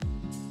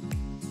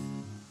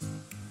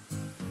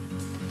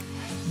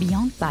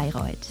Beyond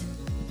Bayreuth.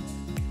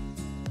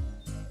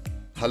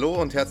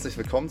 Hallo und herzlich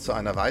willkommen zu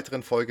einer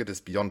weiteren Folge des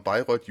Beyond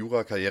Bayreuth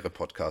Jura Karriere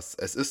Podcasts.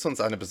 Es ist uns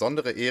eine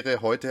besondere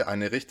Ehre, heute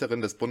eine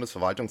Richterin des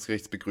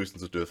Bundesverwaltungsgerichts begrüßen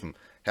zu dürfen.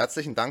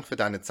 Herzlichen Dank für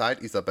deine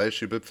Zeit, Isabel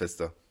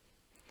Schübel-Pfister.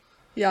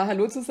 Ja,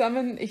 hallo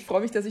zusammen. Ich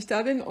freue mich, dass ich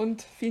da bin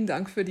und vielen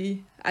Dank für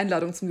die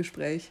Einladung zum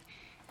Gespräch.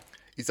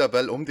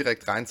 Isabel, um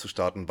direkt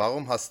reinzustarten,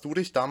 warum hast du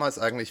dich damals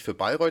eigentlich für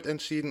Bayreuth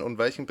entschieden und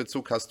welchen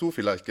Bezug hast du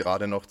vielleicht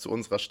gerade noch zu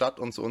unserer Stadt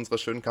und zu unserer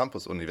schönen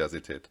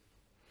Campus-Universität?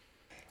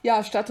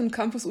 Ja, Stadt- und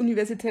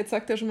Campus-Universität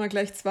sagt ja schon mal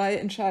gleich zwei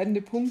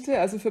entscheidende Punkte.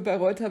 Also für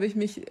Bayreuth habe ich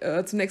mich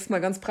zunächst mal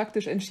ganz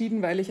praktisch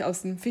entschieden, weil ich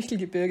aus dem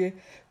Fichtelgebirge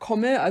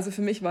komme. Also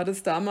für mich war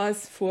das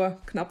damals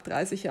vor knapp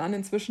 30 Jahren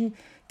inzwischen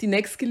die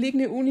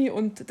nächstgelegene Uni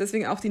und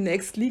deswegen auch die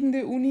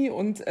nächstliegende Uni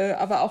und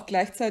aber auch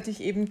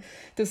gleichzeitig eben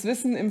das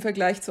Wissen im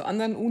Vergleich zu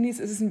anderen Unis.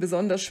 Es ist ein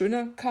besonders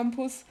schöner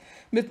Campus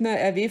mit einer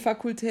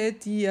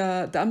RW-Fakultät, die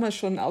ja damals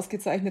schon einen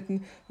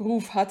ausgezeichneten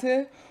Ruf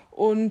hatte.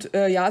 Und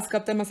es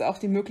gab damals auch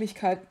die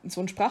Möglichkeit,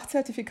 so ein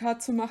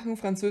Sprachzertifikat zu machen,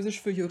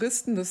 Französisch für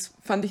Juristen. Das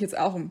fand ich jetzt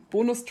auch ein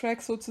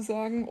Bonustrack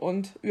sozusagen.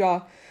 Und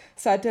ja,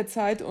 seit der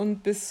Zeit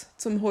und bis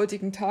zum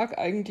heutigen Tag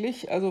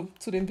eigentlich, also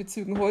zu den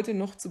Bezügen heute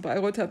noch zu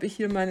Bayreuth, habe ich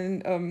hier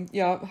meinen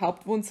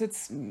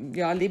Hauptwohnsitz,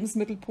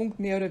 Lebensmittelpunkt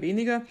mehr oder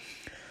weniger.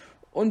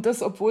 Und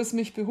das, obwohl es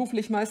mich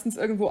beruflich meistens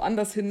irgendwo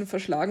anders hin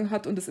verschlagen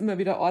hat und es immer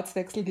wieder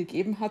Ortswechsel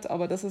gegeben hat.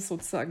 Aber das ist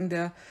sozusagen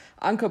der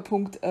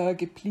Ankerpunkt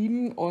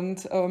geblieben.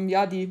 Und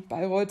die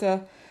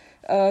Bayreuther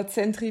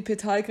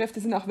Zentripetalkräfte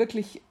sind auch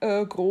wirklich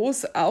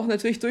groß. Auch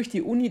natürlich durch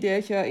die Uni, der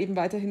ich ja eben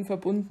weiterhin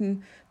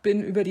verbunden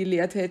bin, über die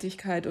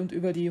Lehrtätigkeit und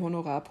über die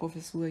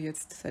Honorarprofessur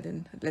jetzt seit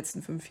den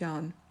letzten 5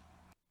 Jahren.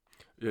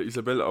 Ja,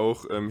 Isabel,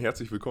 auch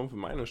herzlich willkommen von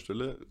meiner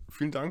Stelle.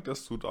 Vielen Dank,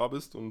 dass du da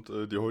bist und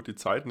dir heute die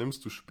Zeit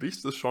nimmst. Du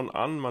sprichst es schon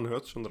an, man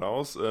hört es schon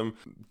raus.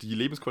 Die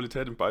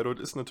Lebensqualität in Bayreuth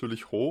ist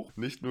natürlich hoch,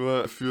 nicht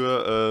nur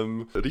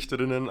für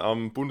Richterinnen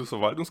am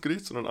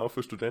Bundesverwaltungsgericht, sondern auch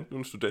für Studenten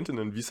und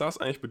Studentinnen. Wie sah es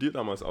eigentlich bei dir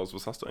damals aus?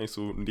 Was hast du eigentlich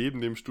so neben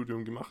dem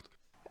Studium gemacht?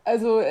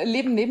 Also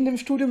Leben neben dem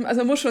Studium, also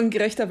man muss schon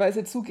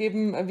gerechterweise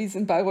zugeben, wie es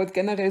in Bayreuth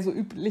generell so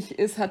üblich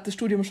ist, hat das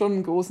Studium schon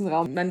einen großen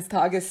Raum meines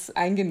Tages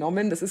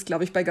eingenommen. Das ist,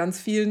 glaube ich, bei ganz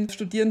vielen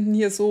Studierenden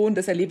hier so und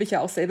das erlebe ich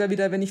ja auch selber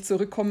wieder, wenn ich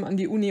zurückkomme an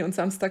die Uni und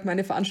Samstag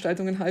meine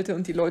Veranstaltungen halte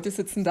und die Leute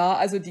sitzen da.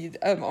 Also die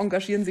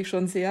engagieren sich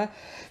schon sehr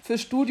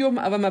fürs Studium,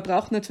 aber man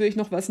braucht natürlich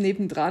noch was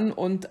nebendran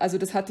und also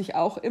das hatte ich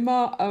auch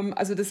immer.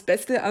 Also das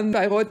Beste an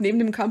Bayreuth neben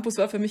dem Campus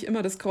war für mich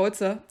immer das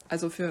Kreuzer,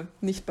 also für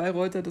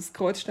Nicht-Bayreuther das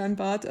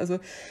Kreuzsteinbad. Also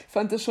ich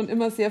fand das schon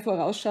immer sehr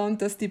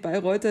vorausschauend, dass die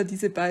Bayreuther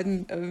diese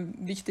beiden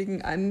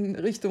wichtigen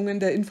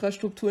Einrichtungen der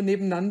Infrastruktur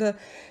nebeneinander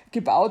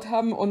gebaut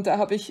haben. Und da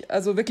habe ich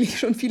also wirklich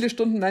schon viele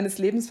Stunden meines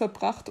Lebens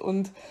verbracht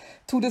und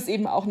tue das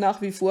eben auch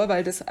nach wie vor,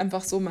 weil das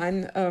einfach so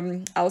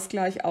mein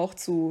Ausgleich auch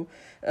zu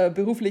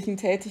beruflichen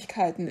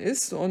Tätigkeiten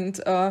ist.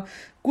 Und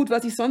gut,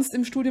 was ich sonst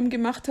im Studium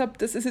gemacht habe,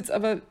 das ist jetzt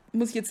aber,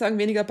 muss ich jetzt sagen,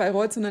 weniger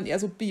Bayreuth, sondern eher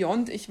so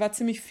Beyond. Ich war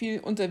ziemlich viel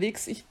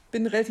unterwegs. Ich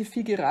bin relativ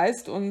viel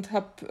gereist und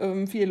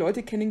habe viele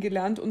Leute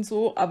kennengelernt und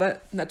so, aber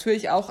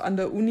natürlich auch an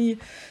der Uni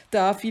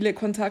da viele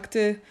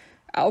Kontakte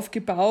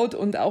aufgebaut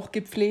und auch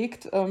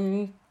gepflegt.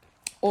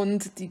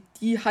 Und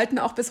die halten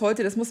auch bis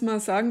heute, das muss man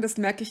sagen, das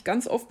merke ich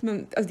ganz oft.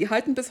 Also die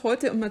halten bis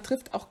heute und man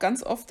trifft auch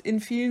ganz oft in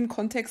vielen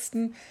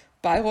Kontexten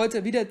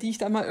Bayreuther wieder, die ich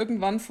da mal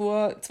irgendwann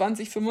vor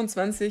 20,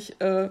 25,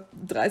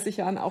 30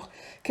 Jahren auch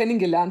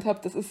kennengelernt habe.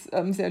 Das ist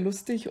sehr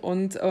lustig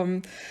und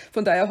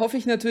von daher hoffe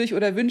ich natürlich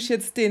oder wünsche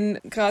jetzt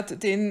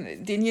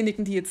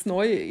denjenigen, die jetzt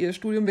neu ihr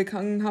Studium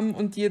begangen haben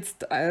und die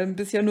jetzt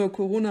bisher nur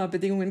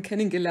Corona-Bedingungen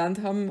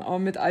kennengelernt haben, auch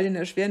mit all den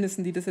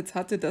Erschwernissen, die das jetzt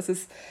hatte, dass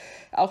es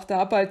auch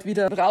da bald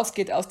wieder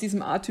rausgeht aus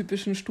diesem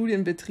atypischen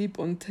Studienbetrieb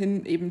und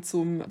hin eben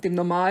dem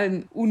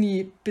normalen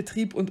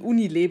Uni-Betrieb und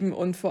Unileben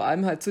und vor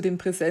allem halt zu dem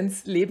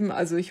Präsenzleben.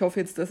 Also ich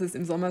hoffe jetzt, dass es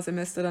im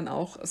Sommersemester dann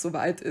auch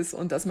soweit ist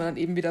und dass man dann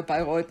eben wieder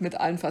Bayreuth mit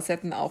allen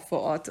Facetten auch vor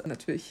Ort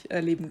natürlich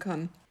erleben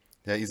kann.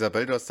 Ja,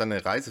 Isabel, du hast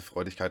deine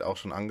Reisefreudigkeit auch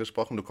schon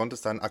angesprochen. Du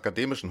konntest deinen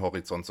akademischen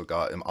Horizont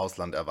sogar im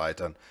Ausland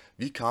erweitern.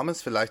 Wie kam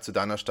es vielleicht zu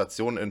deiner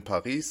Station in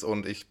Paris?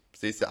 Und ich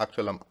sehe es ja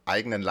aktuell am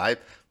eigenen Leib.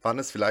 Wann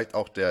ist vielleicht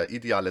auch der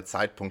ideale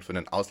Zeitpunkt für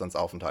einen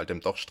Auslandsaufenthalt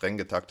im doch streng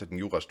getakteten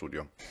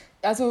Jurastudium?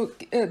 Also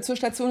zur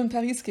Station in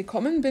Paris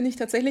gekommen bin ich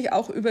tatsächlich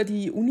auch über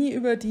die Uni,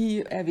 über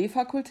die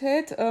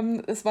RW-Fakultät.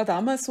 Es war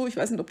damals so, ich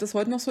weiß nicht, ob das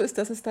heute noch so ist,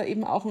 dass es da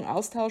eben auch einen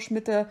Austausch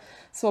mit der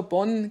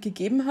Sorbonne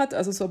gegeben hat.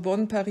 Also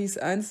Sorbonne, Paris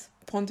 1,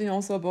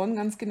 Panthéon-Sorbonne,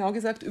 ganz genau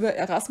gesagt, über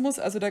Erasmus.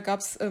 Also da gab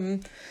es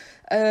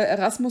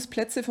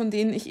Erasmus-Plätze, von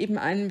denen ich eben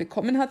einen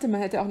bekommen hatte. Man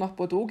hätte auch nach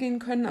Bordeaux gehen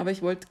können, aber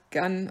ich wollte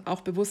gern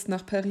auch bewusst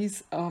nach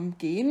Paris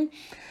gehen.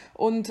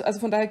 Und also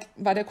von daher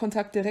war der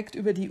Kontakt direkt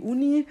über die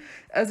Uni.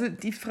 Also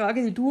die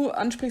Frage, die du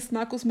ansprichst,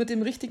 Markus, mit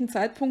dem richtigen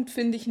Zeitpunkt,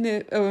 finde ich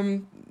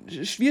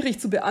schwierig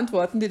zu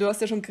beantworten. Du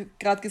hast ja schon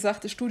gerade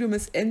gesagt, das Studium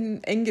ist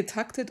eng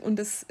getaktet und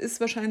es ist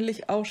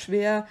wahrscheinlich auch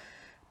schwer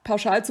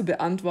pauschal zu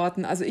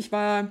beantworten. Also ich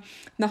war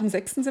nach dem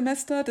 6.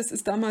 Semester, das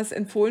ist damals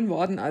empfohlen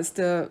worden als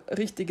der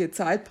richtige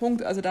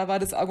Zeitpunkt. Also da war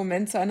das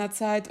Argument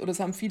seinerzeit, oder das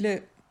haben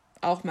viele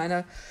auch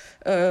meiner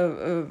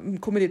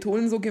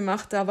Kommilitonen so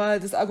gemacht. Da war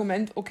das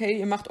Argument, okay,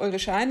 ihr macht eure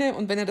Scheine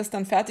und wenn ihr das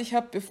dann fertig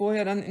habt, bevor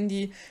ihr dann in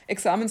die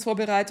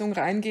Examensvorbereitung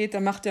reingeht,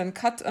 dann macht ihr einen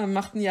Cut,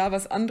 macht ein Jahr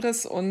was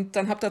anderes und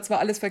dann habt ihr zwar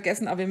alles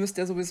vergessen, aber ihr müsst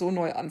ja sowieso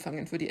neu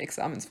anfangen für die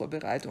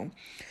Examensvorbereitung.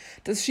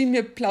 Das schien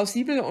mir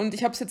plausibel und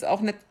ich habe es jetzt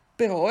auch nicht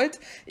bereut.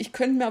 Ich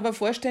könnte mir aber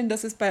vorstellen,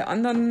 dass es bei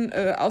anderen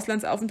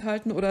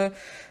Auslandsaufenthalten oder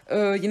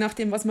je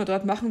nachdem, was man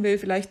dort machen will,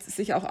 vielleicht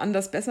sich auch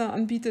anders besser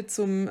anbietet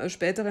zum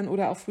späteren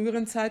oder auch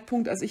früheren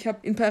Zeitpunkt. Also ich habe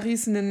in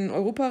Paris einen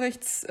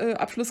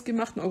Europarechtsabschluss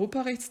gemacht, ein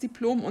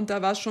Europarechtsdiplom und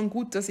da war es schon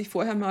gut, dass ich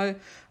vorher mal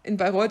in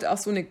Bayreuth auch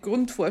so eine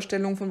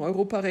Grundvorstellung vom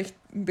Europarecht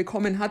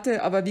bekommen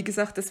hatte. Aber wie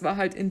gesagt, das war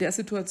halt in der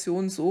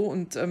Situation so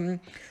und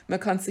man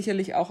kann es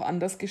sicherlich auch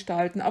anders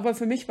gestalten. Aber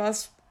für mich war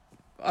es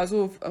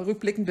also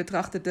rückblickend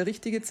betrachtet der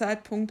richtige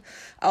Zeitpunkt,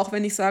 auch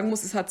wenn ich sagen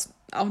muss, es hat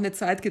auch eine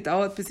Zeit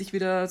gedauert, bis ich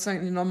wieder sozusagen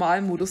in den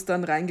normalen Modus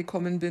dann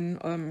reingekommen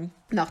bin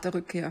nach der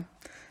Rückkehr.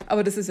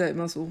 Aber das ist ja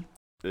immer so.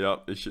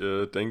 Ja, ich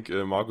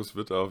denke, Markus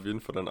wird da auf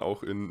jeden Fall dann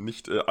auch in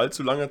nicht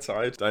allzu langer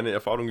Zeit deine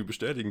Erfahrungen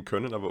bestätigen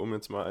können, aber um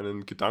jetzt mal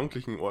einen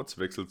gedanklichen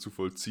Ortswechsel zu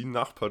vollziehen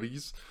nach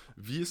Paris,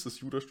 wie ist das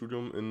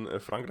Jurastudium in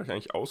Frankreich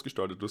eigentlich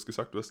ausgestaltet? Du hast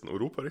gesagt, du hast ein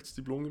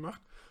Europarechtsdiplom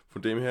gemacht,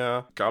 von dem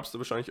her gab es da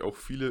wahrscheinlich auch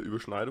viele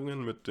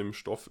Überschneidungen mit dem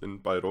Stoff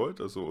in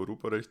Bayreuth, also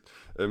Europarecht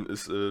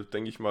ist,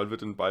 denke ich mal,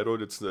 wird in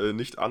Bayreuth jetzt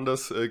nicht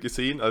anders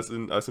gesehen als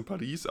in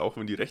Paris, auch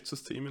wenn die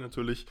Rechtssysteme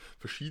natürlich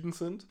verschieden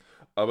sind.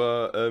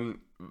 Aber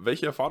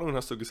welche Erfahrungen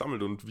hast du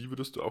gesammelt und wie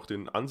würdest du auch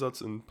den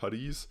Ansatz in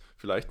Paris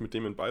vielleicht mit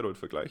dem in Bayreuth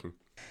vergleichen?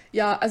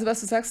 Ja, also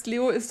was du sagst,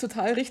 Leo, ist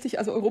total richtig.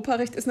 Also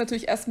Europarecht ist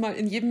natürlich erstmal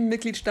in jedem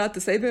Mitgliedstaat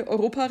dasselbe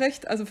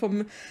Europarecht, also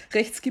vom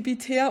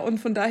Rechtsgebiet her. Und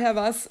von daher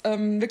war es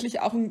wirklich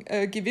auch ein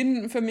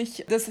Gewinn für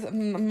mich, das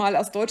mal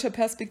aus deutscher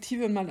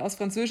Perspektive und mal aus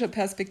französischer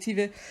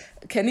Perspektive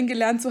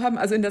kennengelernt zu haben.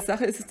 Also in der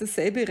Sache ist es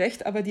dasselbe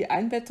Recht, aber die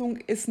Einbettung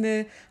ist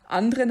eine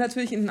andere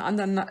natürlich in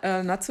einen anderen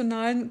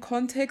nationalen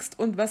Kontext.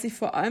 Und was ich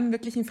vor allem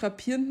wirklich einen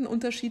frappierenden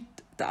Unterschied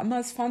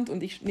damals fand,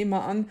 und ich nehme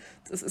mal an,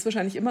 das ist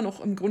wahrscheinlich immer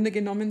noch im Grunde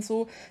genommen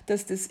so,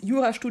 dass das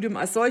Jurastudium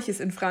als solches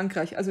in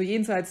Frankreich, also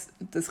jenseits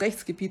des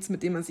Rechtsgebiets,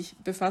 mit dem man sich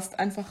befasst,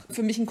 einfach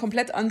für mich einen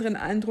komplett anderen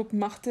Eindruck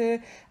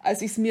machte,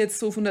 als ich es mir jetzt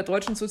so von der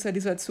deutschen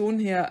Sozialisation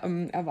her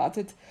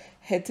erwartet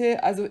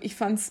hätte. Also ich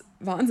fand es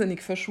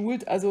wahnsinnig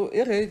verschult, also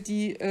irre.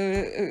 Die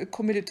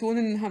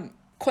Kommilitonen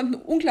konnten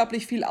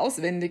unglaublich viel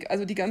auswendig,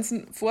 also die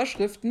ganzen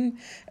Vorschriften,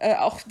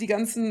 auch die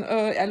ganzen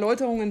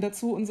Erläuterungen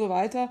dazu und so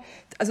weiter.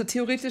 Also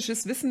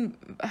theoretisches Wissen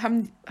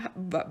haben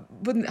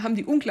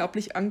die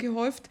unglaublich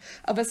angehäuft,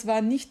 aber es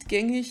war nicht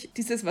gängig,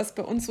 dieses, was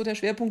bei uns so der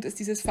Schwerpunkt ist,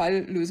 dieses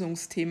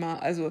Falllösungsthema.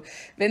 Also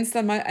wenn es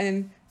dann mal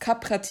einen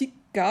Cas pratique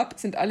gab,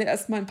 sind alle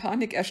erstmal in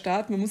Panik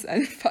erstarrt, man muss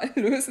einen Fall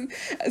lösen.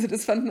 Also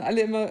das fanden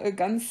alle immer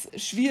ganz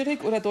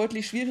schwierig oder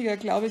deutlich schwieriger,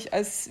 glaube ich,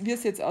 als wir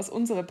es jetzt aus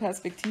unserer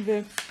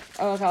Perspektive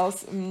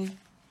raus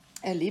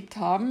erlebt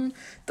haben.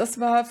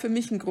 Das war für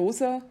mich ein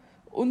großer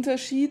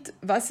Unterschied,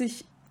 was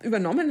ich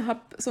übernommen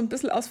habe, so ein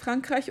bisschen aus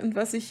Frankreich und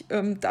was ich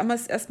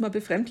damals erstmal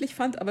befremdlich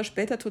fand, aber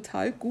später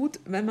total gut,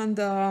 wenn man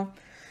da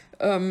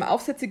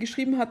Aufsätze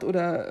geschrieben hat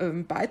oder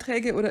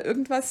Beiträge oder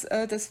irgendwas.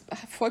 Das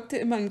folgte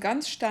immer einem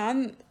ganz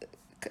starren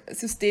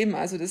System.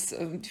 Also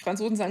die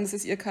Franzosen sagen, das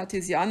ist ihr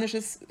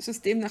kartesianisches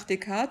System nach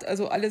Descartes.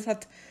 Also alles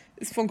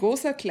ist von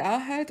großer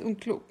Klarheit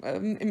und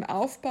im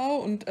Aufbau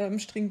und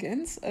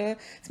Stringenz.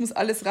 Es muss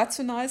alles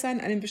rational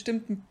sein, einem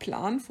bestimmten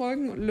Plan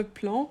folgen, Le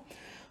Plan.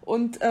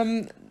 Und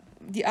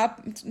die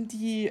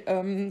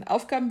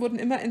Aufgaben wurden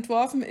immer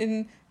entworfen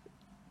in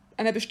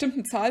einer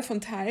bestimmten Zahl von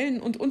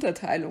Teilen und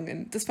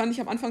Unterteilungen. Das fand ich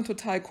am Anfang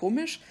total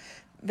komisch.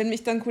 Wenn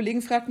mich dann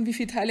Kollegen fragten, wie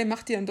viele Teile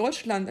macht ihr in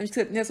Deutschland, habe ich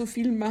gesagt, ja, so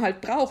viel man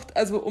halt braucht,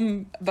 also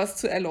um was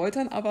zu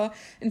erläutern. Aber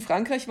in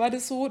Frankreich war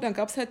das so, dann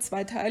gab es halt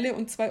 2 Teile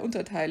und 2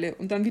 Unterteile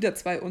und dann wieder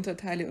 2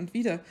 Unterteile und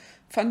wieder.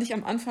 Fand ich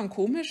am Anfang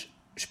komisch,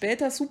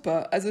 später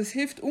super. Also es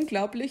hilft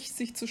unglaublich,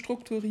 sich zu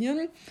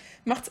strukturieren,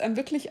 macht es einem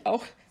wirklich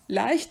auch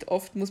leicht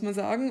oft, muss man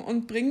sagen,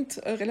 und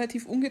bringt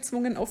relativ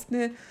ungezwungen oft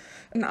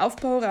einen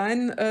Aufbau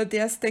rein,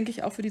 der es, denke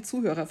ich, auch für die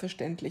Zuhörer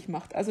verständlich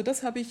macht. Also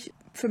das habe ich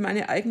für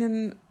meine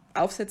eigenen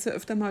Aufsätze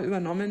öfter mal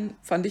übernommen,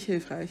 fand ich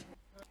hilfreich.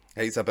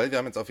 Hey Isabel, wir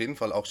haben jetzt auf jeden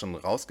Fall auch schon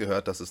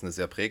rausgehört, dass es eine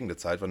sehr prägende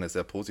Zeit war, eine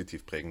sehr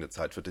positiv prägende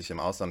Zeit für dich im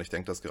Ausland. Ich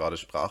denke, dass gerade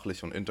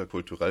sprachlich und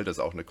interkulturell das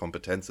auch eine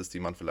Kompetenz ist, die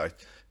man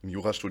vielleicht im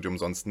Jurastudium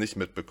sonst nicht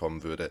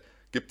mitbekommen würde.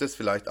 Gibt es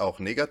vielleicht auch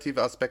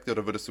negative Aspekte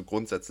oder würdest du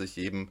grundsätzlich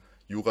jedem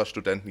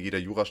Jurastudenten, jeder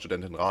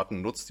Jurastudentin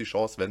raten, nutzt die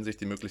Chance, wenn sich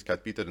die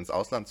Möglichkeit bietet, ins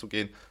Ausland zu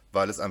gehen,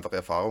 weil es einfach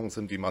Erfahrungen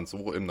sind, die man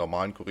so im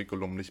normalen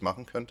Curriculum nicht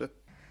machen könnte?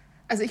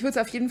 Also ich würde es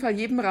auf jeden Fall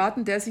jedem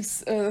raten, der sich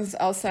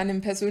aus seinem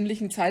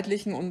persönlichen,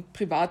 zeitlichen und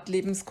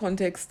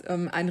Privatlebenskontext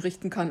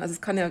einrichten kann. Also es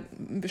kann ja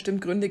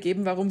bestimmt Gründe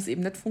geben, warum es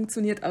eben nicht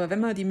funktioniert, aber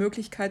wenn man die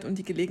Möglichkeit und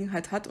die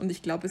Gelegenheit hat, und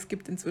ich glaube, es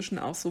gibt inzwischen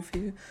auch so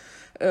viel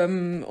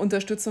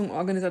Unterstützung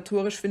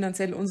organisatorisch,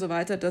 finanziell und so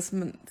weiter, dass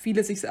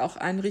viele sich auch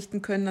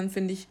einrichten können, dann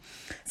finde ich,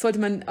 sollte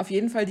man auf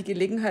jeden Fall die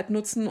Gelegenheit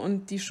nutzen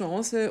und die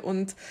Chance.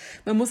 Und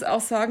man muss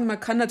auch sagen, man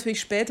kann natürlich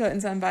später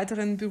in seinem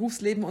weiteren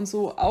Berufsleben und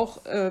so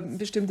auch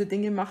bestimmte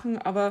Dinge machen,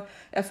 aber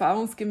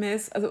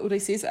erfahrungsgemäß, also oder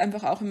ich sehe es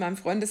einfach auch in meinem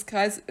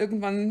Freundeskreis,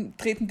 irgendwann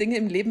treten Dinge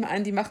im Leben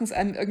ein, die machen es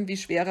einem irgendwie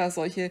schwerer,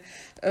 solche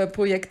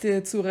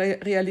Projekte zu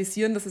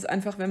realisieren. Das ist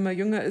einfach, wenn man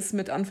jünger ist,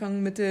 mit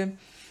Anfang, Mitte,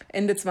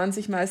 Ende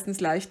 20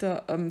 meistens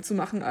leichter zu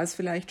machen als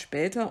vielleicht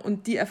später.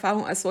 Und die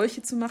Erfahrung als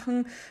solche zu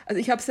machen,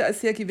 also ich habe es ja als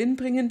sehr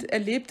gewinnbringend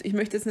erlebt. Ich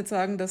möchte jetzt nicht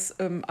sagen, dass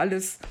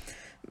alles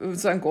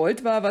so ein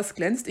Gold war, was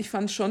glänzt. Ich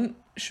fand es schon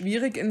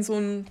schwierig in so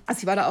einem, also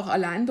ich war da auch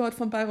allein dort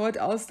von Bayreuth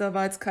aus, da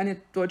war jetzt keine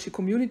deutsche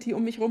Community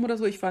um mich rum oder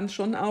so. Ich fand es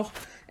schon auch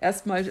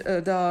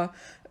erstmal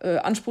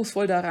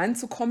anspruchsvoll da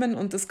reinzukommen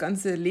und das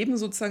ganze Leben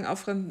sozusagen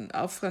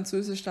auf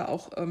Französisch da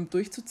auch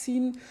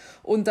durchzuziehen.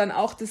 Und dann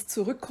auch das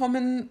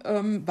Zurückkommen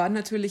war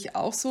natürlich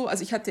auch so.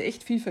 Also ich hatte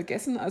echt viel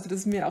vergessen, also das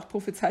ist mir auch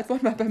prophezeit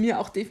worden, war bei mir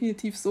auch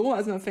definitiv so.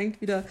 Also man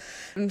fängt wieder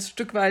ein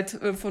Stück weit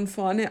von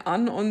vorne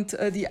an und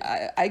die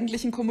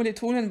eigentlichen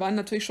Kommilitonen waren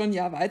natürlich schon ein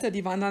Jahr weiter.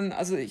 Die waren dann,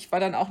 also ich war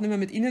dann auch nicht mehr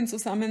mit ihnen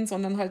zusammen,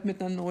 sondern halt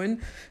mit einer neuen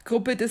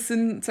Gruppe. Das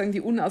sind sozusagen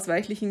die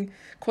unausweichlichen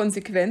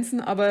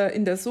Konsequenzen, aber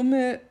in der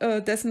Summe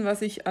dessen,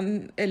 was ich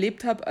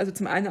erlebt habe, also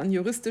zum einen an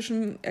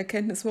juristischem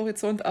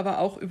Erkenntnishorizont, aber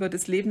auch über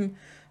das Leben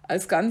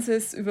als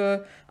Ganzes,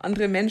 über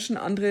andere Menschen,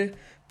 andere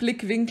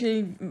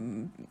Blickwinkel,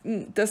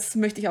 das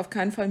möchte ich auf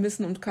keinen Fall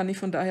missen und kann ich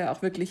von daher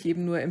auch wirklich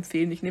jedem nur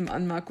empfehlen. Ich nehme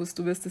an, Markus,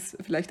 du wirst es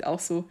vielleicht auch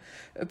so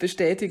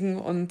bestätigen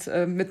und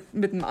mit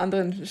einem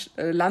anderen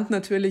Land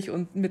natürlich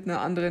und mit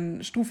einer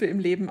anderen Stufe im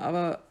Leben,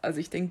 aber also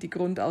ich denke, die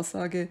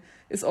Grundaussage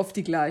ist oft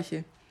die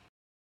gleiche.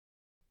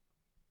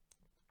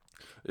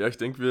 Ja, ich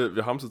denke,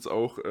 wir haben es jetzt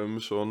auch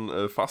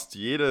schon fast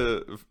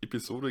jede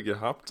Episode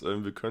gehabt.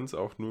 Wir können es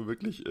auch nur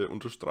wirklich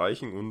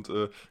unterstreichen und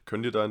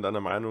können dir da in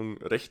deiner Meinung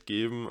recht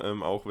geben,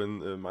 auch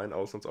wenn mein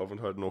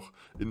Auslandsaufenthalt noch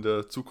in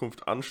der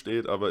Zukunft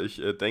ansteht. Aber ich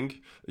denke,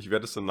 ich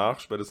werde es danach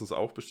spätestens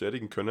auch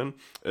bestätigen können.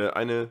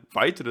 Eine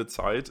weitere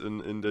Zeit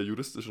in der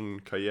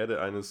juristischen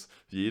Karriere eines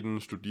jeden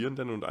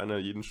Studierenden und einer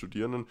jeden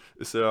Studierenden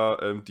ist ja,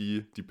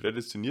 die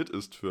prädestiniert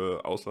ist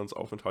für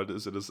Auslandsaufenthalte,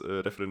 ist ja das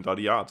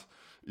Referendariat.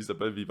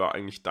 Isabel, wie war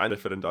eigentlich dein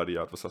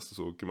Referendariat? Was hast du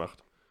so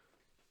gemacht?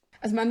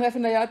 Also mein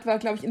Referendariat war,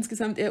 glaube ich,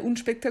 insgesamt eher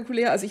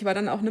unspektakulär. Also ich war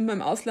dann auch nicht mehr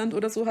im Ausland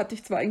oder so, hatte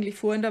ich zwar eigentlich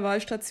vor in der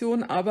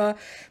Wahlstation, aber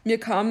mir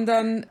kam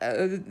dann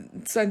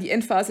sozusagen die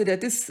Endphase der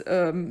DIS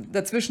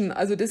dazwischen.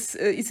 Also das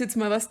ist jetzt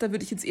mal was, da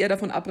würde ich jetzt eher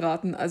davon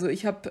abraten. Also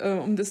ich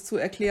habe, um das zu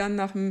erklären,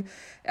 nach dem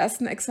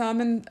ersten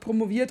Examen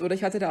promoviert oder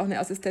ich hatte da auch eine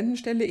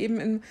Assistentenstelle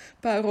eben in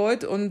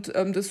Bayreuth und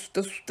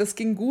das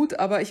ging gut,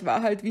 aber ich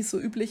war halt, wie es so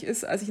üblich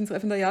ist, als ich ins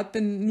Referendariat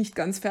bin, nicht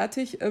ganz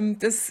fertig.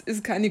 Das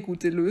ist keine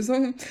gute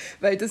Lösung,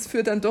 weil das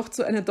führt dann doch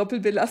zu einer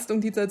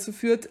Doppelbelastung, die dazu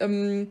führt,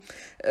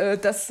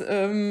 dass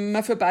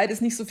man für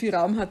beides nicht so viel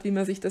Raum hat, wie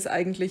man sich das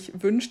eigentlich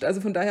wünscht.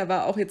 Also von daher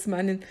war auch jetzt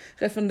mein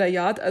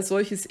Referendariat als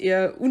solches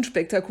eher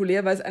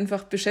unspektakulär, weil es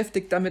einfach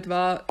beschäftigt damit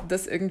war,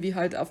 das irgendwie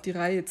halt auf die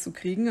Reihe zu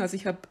kriegen. Also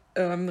ich habe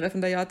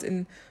Referendariat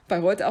in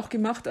Bayreuth auch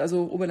gemacht,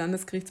 also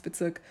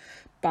Oberlandesgerichtsbezirk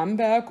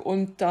Bamberg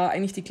und da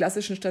eigentlich die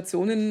klassischen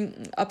Stationen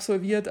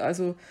absolviert,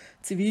 also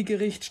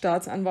Zivilgericht,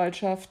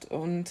 Staatsanwaltschaft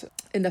und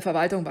in der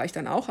Verwaltung war ich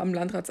dann auch am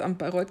Landratsamt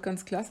Bayreuth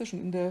ganz klassisch und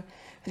in der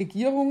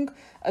Regierung.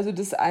 Also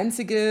das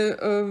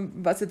Einzige,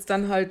 was jetzt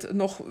dann halt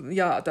noch,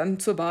 ja, dann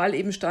zur Wahl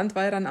eben stand,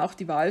 war ja dann auch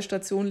die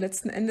Wahlstation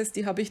letzten Endes.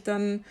 Die habe ich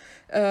dann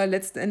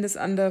letzten Endes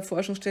an der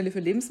Forschungsstelle für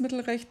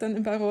Lebensmittelrecht dann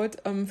in Bayreuth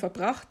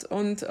verbracht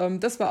und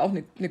das war auch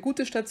eine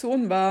gute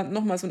Station, war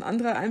nochmal so ein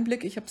anderer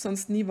Einblick. Ich habe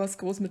sonst nie was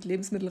groß mit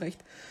Lebensmittelrecht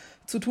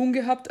zu tun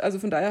gehabt. Also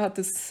von daher hat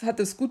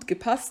es gut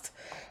gepasst.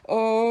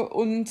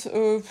 Und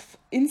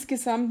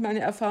insgesamt meine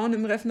Erfahrung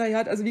im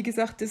Referendariat, also wie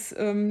gesagt,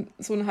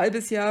 so ein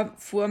halbes Jahr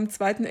vor dem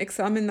zweiten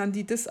Examen dann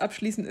die DIS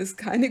abschließen, ist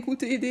keine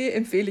gute Idee,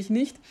 empfehle ich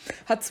nicht.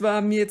 Hat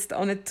zwar mir jetzt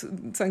auch nicht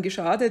sozusagen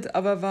geschadet,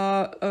 aber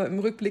war im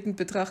Rückblickend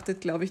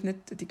betrachtet, glaube ich, nicht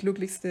die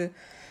glücklichste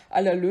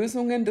aller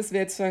Lösungen. Das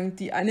wäre jetzt sozusagen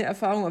die eine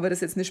Erfahrung, aber das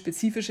ist jetzt eine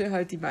spezifische,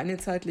 halt die meine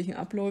zeitlichen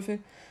Abläufe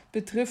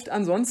betrifft.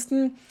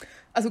 Ansonsten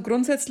also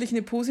grundsätzlich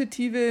einen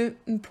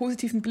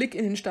positiven Blick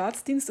in den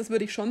Staatsdienst, das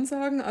würde ich schon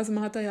sagen. Also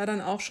man hat da ja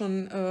dann auch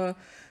schon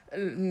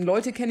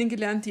Leute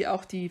kennengelernt, die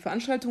auch die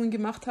Veranstaltungen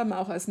gemacht haben,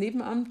 auch als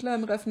Nebenamtler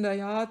im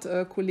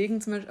Referendariat,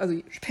 Kollegen zum Beispiel,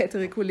 also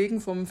spätere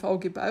Kollegen vom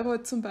VG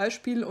Bayreuth zum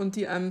Beispiel und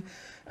die einen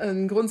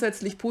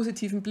grundsätzlich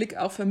positiven Blick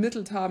auch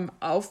vermittelt haben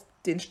auf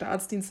den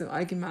Staatsdienst im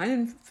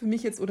Allgemeinen für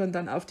mich jetzt oder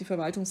dann auf die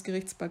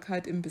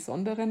Verwaltungsgerichtsbarkeit im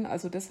Besonderen.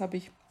 Also das habe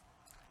ich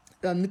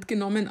dann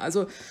mitgenommen.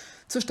 Also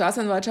zur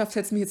Staatsanwaltschaft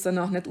hätte es mich jetzt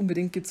danach nicht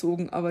unbedingt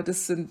gezogen, aber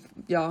das sind,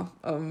 ja,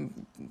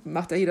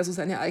 macht ja jeder so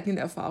seine eigenen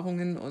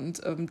Erfahrungen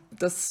und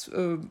das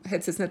hätte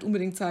es jetzt nicht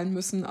unbedingt sein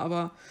müssen,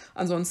 aber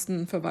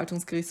ansonsten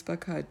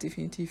Verwaltungsgerichtsbarkeit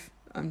definitiv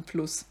ein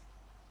Plus.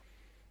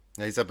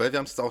 Ja, Isabel, wir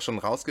haben es auch schon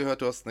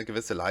rausgehört, du hast eine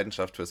gewisse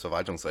Leidenschaft fürs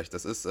Verwaltungsrecht.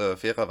 Das ist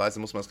fairerweise,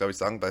 muss man es glaube ich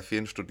sagen, bei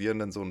vielen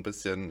Studierenden so ein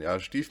bisschen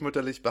ja,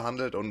 stiefmütterlich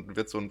behandelt und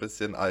wird so ein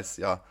bisschen als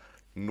ja,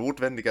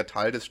 notwendiger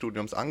Teil des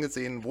Studiums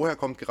angesehen. Woher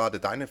kommt gerade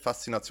deine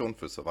Faszination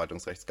fürs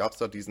Verwaltungsrecht? Gab es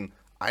da diesen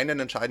einen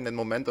entscheidenden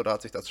Moment oder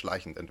hat sich das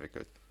schleichend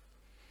entwickelt?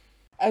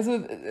 Also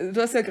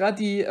du hast ja gerade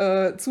die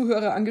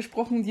Zuhörer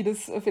angesprochen, die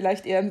das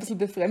vielleicht eher ein bisschen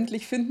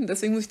befremdlich finden.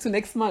 Deswegen muss ich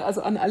zunächst mal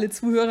also an alle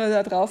Zuhörer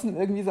da draußen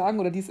irgendwie sagen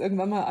oder die es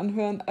irgendwann mal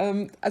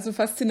anhören. Also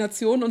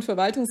Faszination und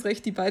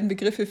Verwaltungsrecht, die beiden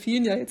Begriffe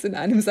fielen ja jetzt in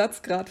einem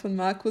Satz gerade von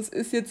Markus,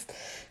 ist jetzt,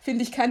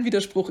 finde ich, kein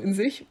Widerspruch in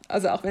sich.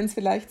 Also auch wenn es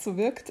vielleicht so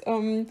wirkt.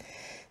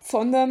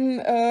 Sondern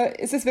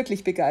es ist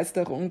wirklich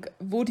Begeisterung.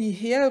 Wo die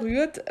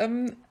herrührt,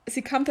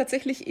 sie kam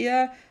tatsächlich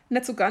eher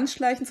nicht so ganz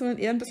schleichend, sondern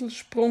eher ein bisschen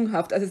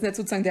sprunghaft. Also es ist nicht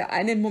sozusagen der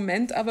eine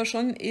Moment, aber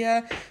schon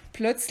eher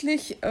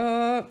plötzlich,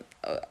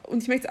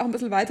 und ich möchte es auch ein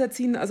bisschen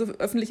weiterziehen, also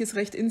öffentliches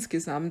Recht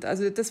insgesamt.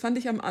 Also das fand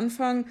ich am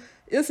Anfang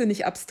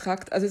irrsinnig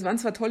abstrakt. Also es waren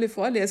zwar tolle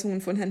Vorlesungen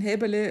von Herrn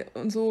Häberle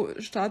und so,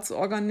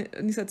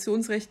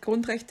 Staatsorganisationsrecht,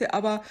 Grundrechte,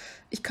 aber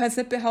ich kann jetzt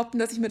nicht behaupten,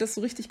 dass ich mir das so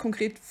richtig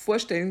konkret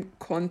vorstellen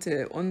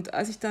konnte. Und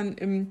als ich dann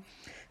im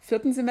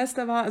 4.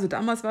 Semester war, also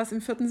damals war es im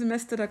 4.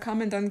 Semester, da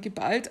kamen dann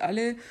geballt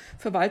alle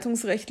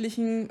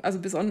verwaltungsrechtlichen, also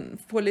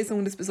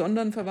Vorlesungen des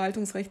besonderen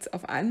Verwaltungsrechts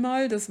auf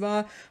einmal.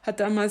 Hat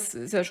damals,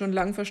 ist ja schon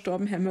lang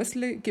verstorben, Herr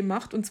Mössle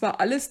gemacht, und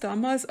zwar alles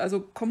damals, also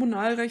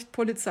Kommunalrecht,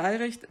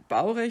 Polizeirecht,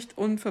 Baurecht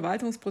und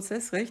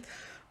Verwaltungsprozessrecht.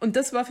 Und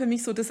das war für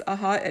mich so das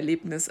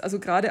Aha-Erlebnis, also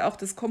gerade auch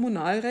das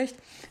Kommunalrecht.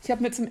 Ich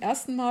habe mir zum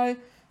ersten Mal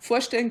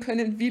vorstellen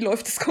können, wie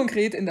läuft es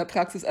konkret in der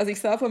Praxis. Also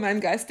ich sah vor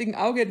meinem geistigen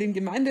Auge den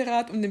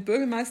Gemeinderat und den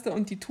Bürgermeister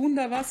und die tun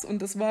da was,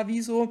 und das war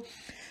wie so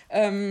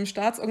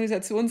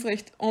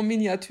Staatsorganisationsrecht en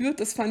Miniatur.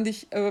 Das fand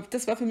ich,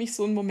 das war für mich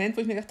so ein Moment,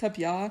 wo ich mir gedacht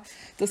habe, ja,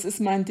 das ist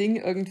mein Ding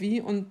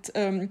irgendwie, und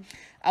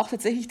auch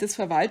tatsächlich das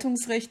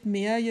Verwaltungsrecht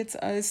mehr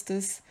jetzt als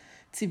das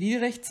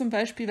Zivilrecht zum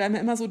Beispiel, weil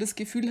man immer so das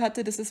Gefühl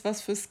hatte, das ist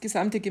was fürs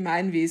gesamte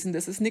Gemeinwesen.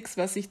 Das ist nichts,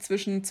 was sich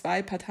zwischen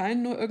zwei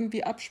Parteien nur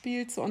irgendwie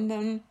abspielt,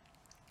 sondern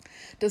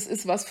das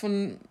ist was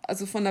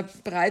also von einer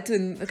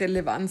breiten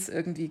Relevanz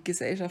irgendwie,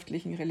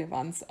 gesellschaftlichen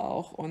Relevanz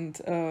auch.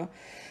 Und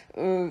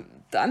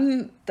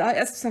dann, da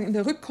erst sozusagen in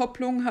der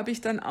Rückkopplung, habe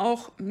ich dann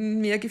auch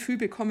mehr Gefühl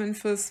bekommen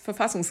fürs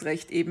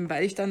Verfassungsrecht eben,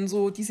 weil ich dann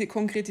so diese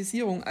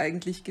Konkretisierung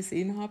eigentlich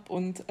gesehen habe.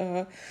 Und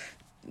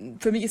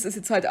für mich ist das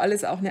jetzt halt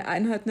alles auch eine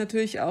Einheit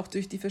natürlich, auch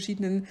durch die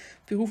verschiedenen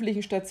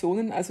beruflichen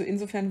Stationen. Also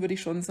insofern würde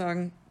ich schon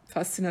sagen,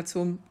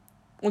 Faszination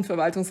und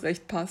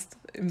Verwaltungsrecht passt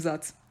im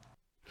Satz.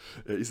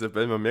 Ja,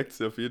 Isabel, man merkt es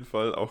ja auf jeden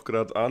Fall auch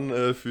gerade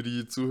an für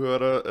die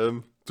Zuhörer.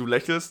 Du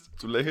lächelst.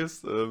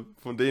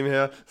 Von dem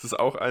her ist es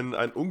auch ein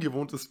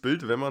ungewohntes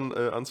Bild, wenn man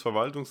ans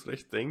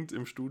Verwaltungsrecht denkt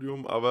im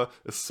Studium, aber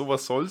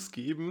sowas soll es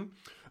geben.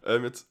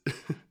 Jetzt,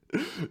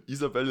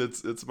 Isabel,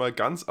 jetzt mal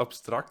ganz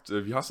abstrakt.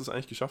 Wie hast du es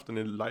eigentlich geschafft,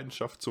 eine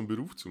Leidenschaft zum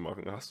Beruf zu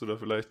machen? Hast du da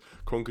vielleicht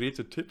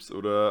konkrete Tipps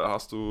oder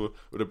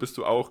bist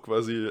du auch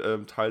quasi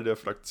Teil der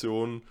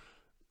Fraktion?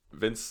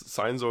 Wenn es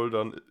sein soll,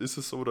 dann ist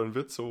es so, dann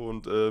wird es so,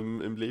 und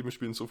im Leben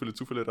spielen so viele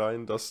Zufälle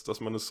rein, dass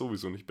man es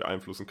sowieso nicht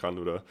beeinflussen kann?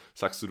 Oder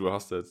sagst du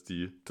hast da jetzt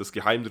das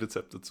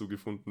Geheimrezept dazu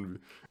gefunden?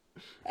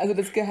 Also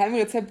das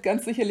Geheimrezept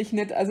ganz sicherlich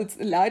nicht. Also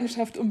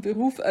Leidenschaft und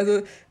Beruf,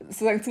 also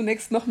sozusagen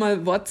zunächst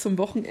nochmal Wort zum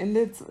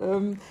Wochenende.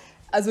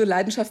 Also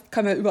Leidenschaft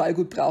kann man überall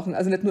gut brauchen,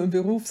 also nicht nur im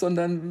Beruf,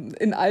 sondern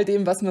in all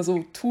dem, was man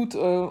so tut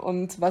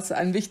und was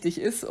einem wichtig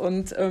ist.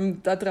 Und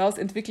daraus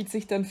entwickelt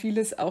sich dann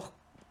vieles auch,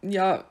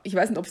 ja, ich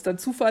weiß nicht, ob es dann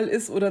Zufall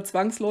ist oder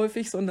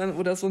zwangsläufig,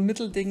 oder so ein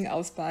Mittelding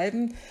aus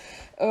beiden.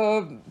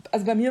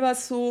 Also bei mir war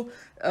es so,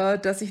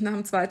 dass ich nach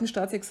dem 2.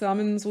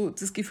 Staatsexamen so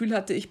das Gefühl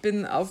hatte, ich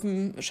bin auf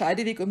dem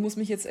Scheideweg und muss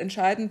mich jetzt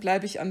entscheiden,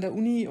 bleibe ich an der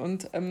Uni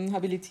und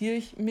habilitiere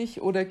ich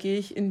mich oder gehe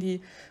ich in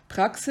die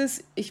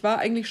Praxis. Ich war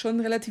eigentlich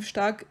schon relativ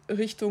stark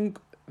Richtung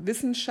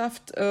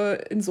Wissenschaft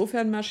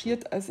insofern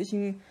marschiert, als ich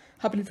ein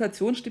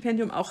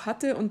Habilitationsstipendium auch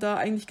hatte und da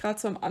eigentlich gerade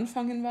so am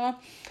Anfangen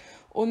war.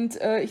 Und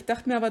ich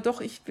dachte mir aber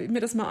doch, ich will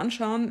mir das mal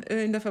anschauen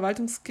in der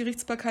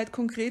Verwaltungsgerichtsbarkeit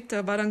konkret.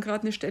 Da war dann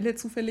gerade eine Stelle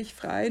zufällig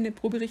frei, eine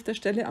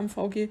Proberichterstelle am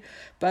VG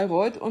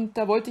Bayreuth. Und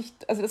das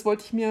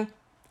wollte ich mir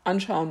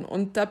anschauen.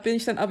 Und da bin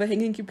ich dann aber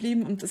hängen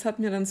geblieben, und das hat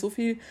mir dann so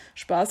viel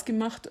Spaß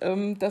gemacht,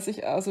 dass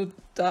ich also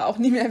da auch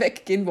nie mehr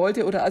weggehen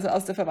wollte, oder also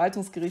aus der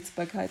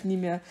Verwaltungsgerichtsbarkeit nie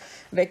mehr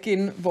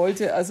weggehen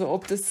wollte.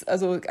 Also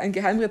ein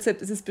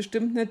Geheimrezept ist es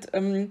bestimmt nicht,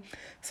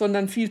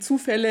 sondern viel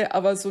Zufälle,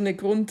 aber so eine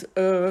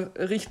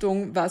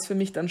Grundrichtung war es für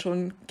mich dann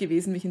schon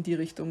gewesen, mich in die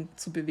Richtung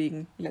zu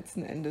bewegen,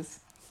 letzten Endes.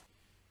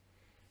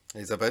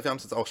 Isabel, wir haben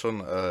es jetzt auch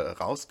schon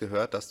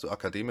rausgehört, dass du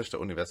akademisch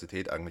der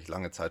Universität eigentlich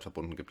lange Zeit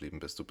verbunden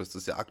geblieben bist. Du bist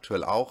es ja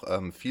aktuell auch.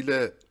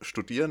 Viele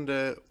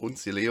Studierende,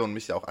 uns, Leo und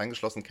mich ja auch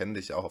eingeschlossen, kennen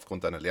dich ja auch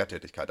aufgrund deiner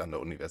Lehrtätigkeit an der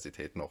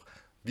Universität noch.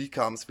 Wie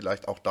kam es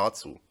vielleicht auch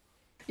dazu?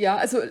 Ja,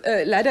 also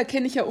leider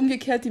kenne ich ja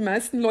umgekehrt die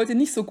meisten Leute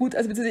nicht so gut.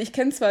 Also beziehungsweise ich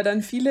kenne zwar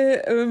dann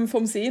viele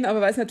vom Sehen, aber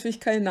weiß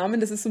natürlich keinen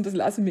Namen. Das ist so ein bisschen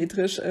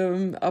asymmetrisch.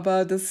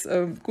 Aber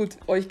gut,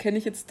 euch kenne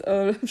ich jetzt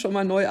schon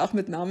mal neu, auch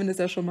mit Namen ist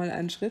ja schon mal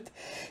ein Schritt.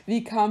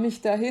 Wie kam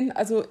ich dahin?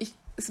 Also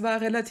es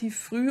war relativ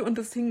früh und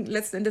das hing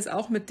letzten Endes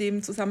auch mit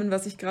dem zusammen,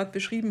 was ich gerade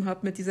beschrieben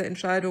habe, mit dieser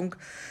Entscheidung,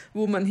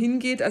 wo man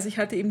hingeht. Also ich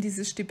hatte eben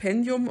dieses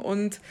Stipendium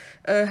und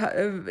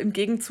im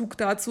Gegenzug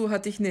dazu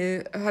hatte ich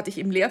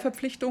eben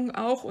Lehrverpflichtung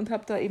auch und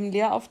habe da eben einen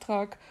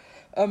Lehrauftrag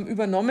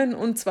übernommen.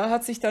 Und zwar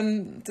hat sich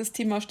dann das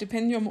Thema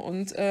Stipendium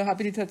und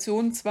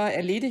Habilitation zwar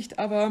erledigt,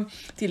 aber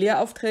die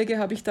Lehraufträge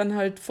habe ich dann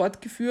halt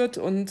fortgeführt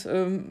und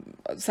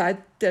seit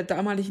der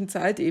damaligen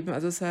Zeit eben,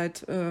 also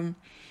seit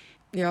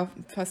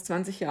fast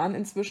 20 Jahren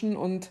inzwischen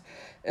und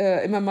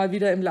immer mal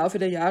wieder im Laufe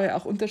der Jahre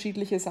auch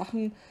unterschiedliche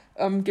Sachen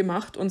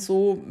gemacht und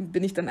so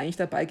bin ich dann eigentlich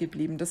dabei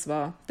geblieben. Das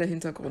war der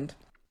Hintergrund.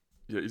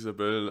 Ja,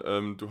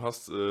 Isabel, du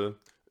hast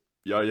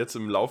ja jetzt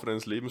im Laufe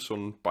deines Lebens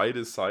schon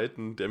beide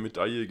Seiten der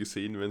Medaille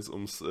gesehen, wenn es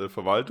ums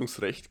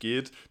Verwaltungsrecht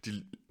geht.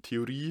 Die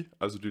Theorie,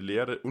 also die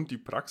Lehre und die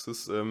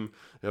Praxis.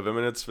 Ja, wenn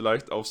man jetzt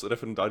vielleicht aufs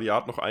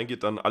Referendariat noch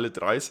eingeht, dann alle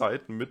drei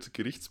Seiten mit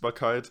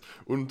Gerichtsbarkeit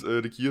und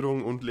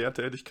Regierung und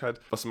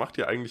Lehrtätigkeit. Was macht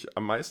dir eigentlich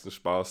am meisten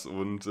Spaß?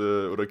 Und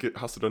oder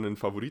hast du dann einen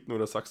Favoriten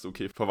oder sagst du,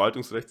 okay,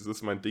 Verwaltungsrecht, das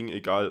ist mein Ding,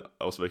 egal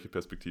aus welcher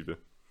Perspektive?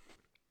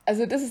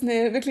 Also das ist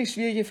eine wirklich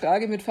schwierige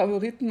Frage mit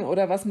Favoriten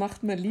oder was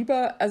macht man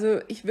lieber. Also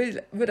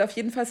würde auf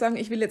jeden Fall sagen,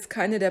 ich will jetzt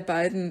keine der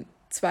beiden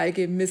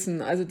Zweige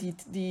missen, also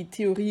die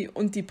Theorie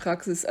und die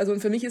Praxis. Also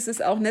und für mich ist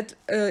es auch nicht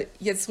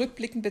jetzt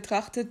rückblickend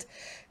betrachtet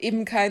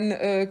eben kein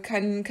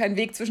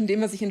Weg, zwischen dem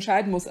man sich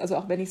entscheiden muss. Also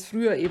auch wenn ich es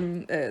früher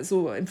eben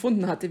so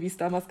empfunden hatte, wie ich es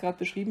damals gerade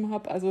beschrieben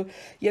habe. Also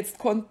jetzt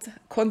konnte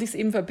ich es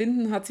eben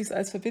verbinden, hat sich es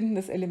als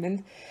verbindendes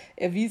Element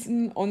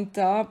erwiesen und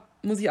da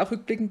muss ich auch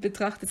rückblickend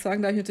betrachtet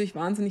sagen, da habe ich natürlich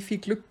wahnsinnig viel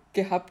Glück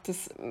gehabt.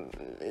 Das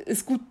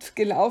ist gut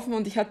gelaufen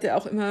und ich hatte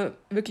auch immer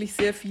wirklich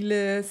sehr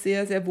viele,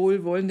 sehr, sehr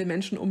wohlwollende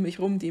Menschen um mich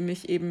rum, die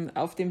mich eben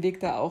auf dem Weg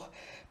da auch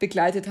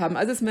begleitet haben.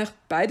 Also es macht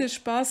beides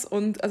Spaß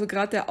und also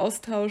gerade der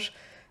Austausch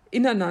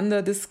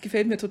ineinander, das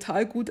gefällt mir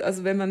total gut.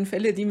 Also wenn man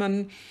Fälle, die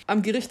man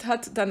am Gericht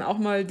hat, dann auch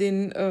mal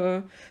in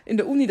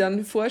der Uni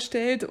dann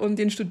vorstellt und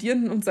den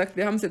Studierenden und sagt,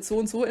 wir haben es jetzt so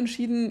und so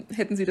entschieden,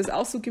 hätten Sie das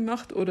auch so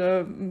gemacht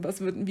oder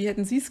wie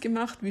hätten Sie es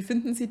gemacht, wie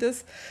finden Sie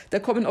das? Da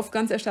kommen oft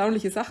ganz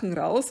erstaunliche Sachen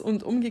raus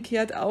und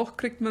umgekehrt auch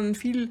kriegt man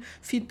viel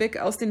Feedback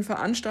aus den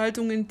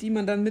Veranstaltungen, die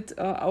man dann mit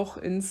auch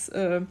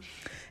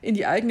in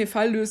die eigene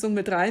Falllösung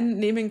mit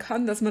reinnehmen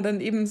kann, dass man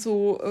dann eben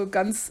so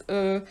ganz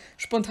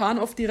spontan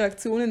oft die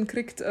Reaktionen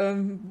kriegt,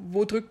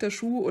 wo drückt der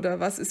Schuh oder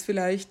was ist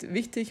vielleicht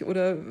wichtig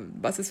oder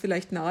was ist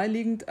vielleicht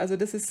naheliegend. Also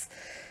das ist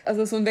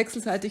also so ein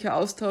wechselseitiger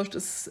Austausch,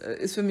 das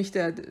ist für mich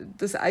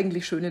das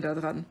eigentlich Schöne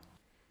daran.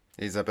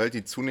 Isabel,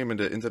 die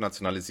zunehmende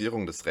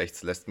Internationalisierung des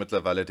Rechts lässt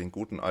mittlerweile den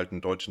guten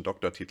alten deutschen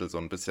Doktortitel so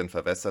ein bisschen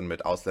verwässern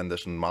mit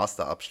ausländischen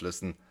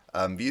Masterabschlüssen.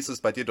 Wie ist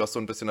es bei dir? Du hast so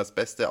ein bisschen das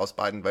Beste aus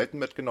beiden Welten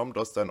mitgenommen.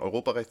 Du hast dein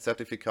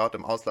Europarechtszertifikat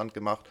im Ausland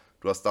gemacht.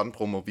 Du hast dann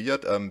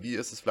promoviert. Wie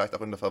ist es vielleicht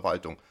auch in der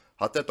Verwaltung?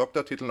 Hat der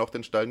Doktortitel noch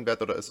den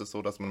Stellenwert oder ist es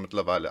so, dass man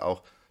mittlerweile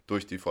auch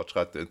durch die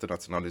fortschreitende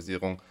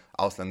Internationalisierung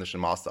ausländische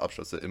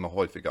Masterabschlüsse immer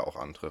häufiger auch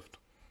antrifft?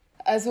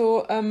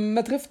 Also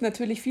man trifft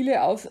natürlich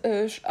viele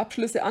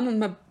Abschlüsse an und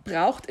man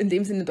braucht in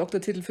dem Sinne einen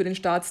Doktortitel für den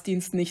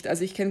Staatsdienst nicht.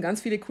 Also ich kenne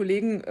ganz viele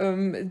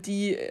Kollegen,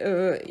 die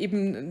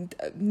eben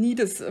nie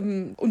das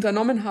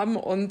unternommen haben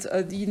und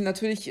die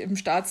natürlich im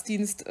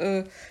Staatsdienst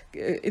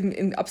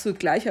in absolut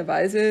gleicher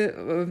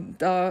Weise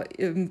da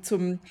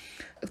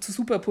zu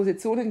super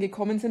Positionen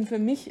gekommen sind. Für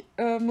mich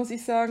muss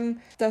ich sagen,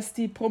 dass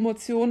die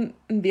Promotion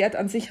einen Wert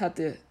an sich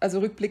hatte. Also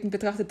rückblickend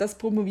betrachtet, das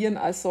Promovieren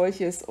als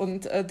solches.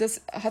 Und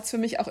das hat es für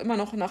mich auch immer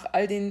noch nach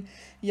all den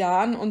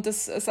Jahren. Und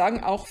das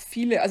sagen auch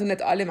viele, also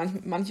nicht alle,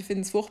 manche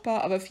finden es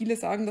furchtbar, aber viele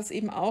sagen das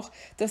eben auch,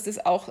 dass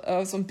das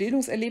auch so ein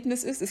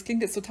Bildungserlebnis ist. Das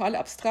klingt jetzt total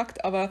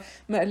abstrakt, aber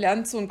man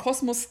lernt so einen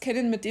Kosmos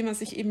kennen, mit dem man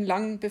sich eben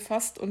lang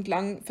befasst und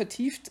lang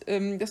vertieft.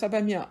 Das war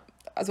bei mir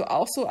also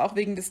auch so, auch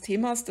wegen des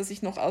Themas, das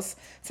ich noch aus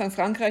St.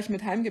 Frankreich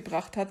mit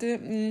heimgebracht hatte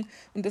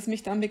und das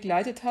mich dann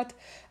begleitet hat.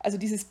 Also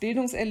dieses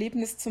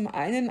Bildungserlebnis zum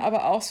einen,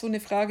 aber auch so eine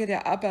Frage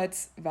der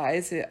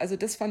Arbeitsweise. Also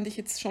das fand ich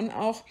jetzt schon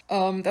auch,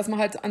 dass man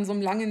halt an so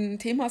einem langen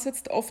Thema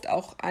sitzt, oft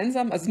auch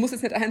einsam. Also es muss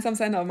jetzt nicht einsam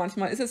sein, aber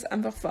manchmal ist es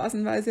einfach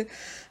phasenweise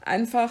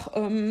einfach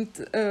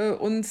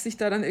und sich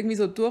da dann irgendwie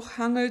so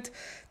durchhangelt.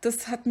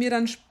 Das hat mir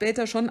dann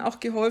später schon auch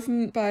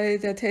geholfen bei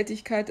der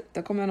Tätigkeit,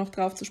 da kommen wir noch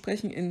drauf zu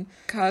sprechen, in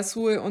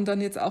Karlsruhe und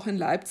dann jetzt auch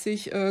in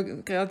Leipzig,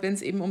 gerade wenn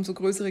es eben um so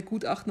größere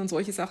Gutachten und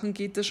solche Sachen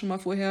geht, das schon mal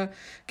vorher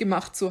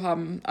gemacht zu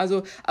haben.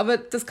 Also, aber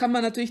das kann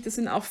man natürlich, das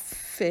sind auch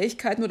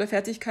Fähigkeiten oder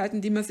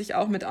Fertigkeiten, die man sich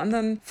auch mit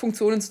anderen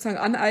Funktionen sozusagen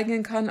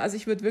aneignen kann. Also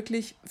ich würde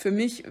wirklich, für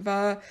mich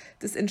war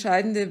das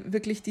Entscheidende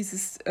wirklich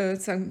dieses,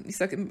 ich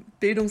sage im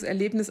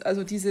Bildungserlebnis,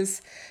 also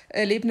dieses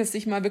Erlebnis,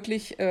 sich mal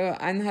wirklich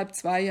 1,5,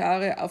 2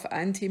 Jahre auf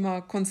ein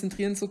Thema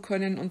konzentrieren zu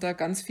können und da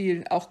ganz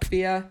viel auch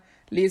quer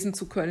lesen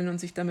zu können und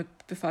sich damit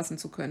befassen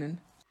zu können.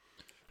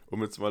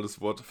 Um jetzt mal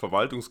das Wort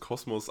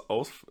Verwaltungskosmos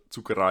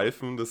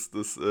aufzugreifen, das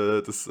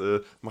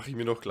mache ich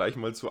mir doch gleich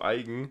mal zu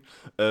eigen.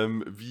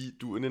 Wie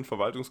du in den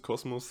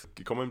Verwaltungskosmos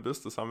gekommen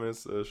bist, das haben wir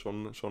jetzt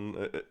schon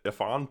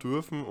erfahren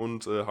dürfen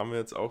und haben wir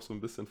jetzt auch so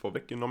ein bisschen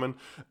vorweggenommen.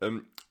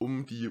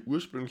 Um die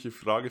ursprüngliche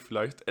Frage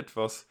vielleicht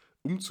etwas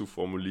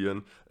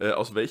umzuformulieren.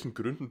 Aus welchen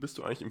Gründen bist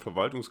du eigentlich im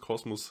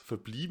Verwaltungskosmos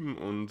verblieben?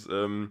 Und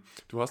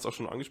du hast auch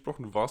schon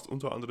angesprochen, du warst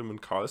unter anderem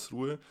in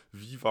Karlsruhe.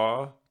 Wie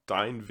war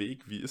dein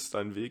Weg, wie ist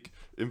dein Weg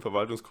im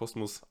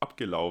Verwaltungskosmos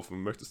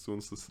abgelaufen? Möchtest du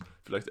uns das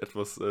vielleicht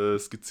etwas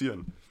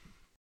skizzieren?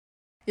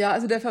 Ja,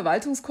 also der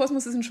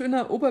Verwaltungskosmos ist ein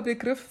schöner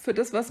Oberbegriff für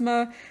das, was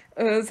man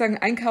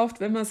einkauft,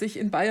 wenn man sich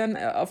in Bayern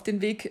auf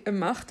den Weg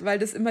macht, weil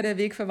das immer der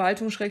Weg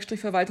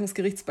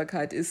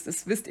Verwaltung-Verwaltungsgerichtsbarkeit ist.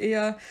 Das wisst ihr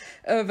ja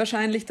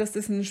wahrscheinlich, dass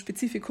das ein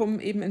Spezifikum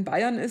eben in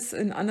Bayern ist.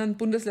 In anderen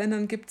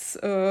Bundesländern gibt es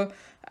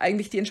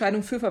eigentlich die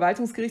Entscheidung für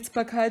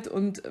Verwaltungsgerichtsbarkeit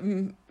und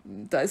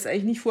da ist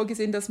eigentlich nicht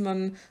vorgesehen, dass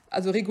man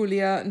also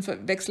regulär einen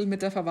Wechsel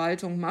mit der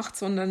Verwaltung macht,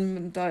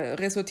 sondern da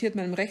resortiert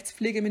man im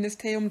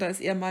Rechtspflegeministerium, da ist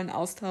eher mal ein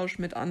Austausch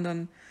mit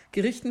anderen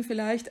Gerichten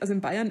vielleicht. Also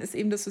in Bayern ist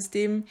eben das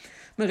System,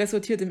 man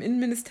resortiert im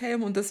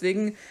Innenministerium und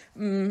deswegen,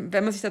 wenn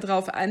man sich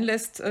darauf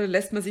einlässt,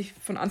 lässt man sich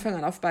von Anfang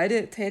an auf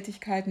beide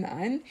Tätigkeiten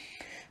ein.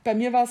 Bei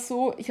mir war es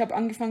so, ich habe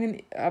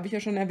angefangen, habe ich ja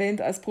schon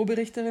erwähnt, als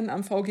Probierichterin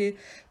am VG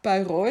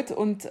Bayreuth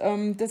und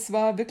das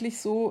war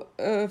wirklich so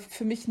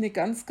für mich eine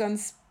ganz,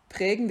 ganz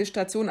prägende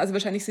Station. Also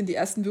wahrscheinlich sind die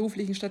ersten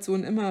beruflichen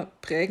Stationen immer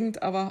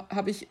prägend, aber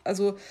habe ich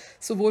also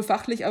sowohl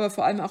fachlich, aber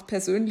vor allem auch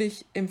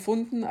persönlich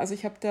empfunden. Also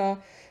ich habe da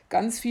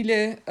ganz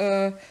viele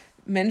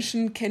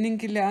Menschen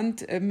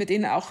kennengelernt, mit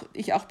denen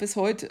ich auch bis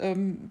heute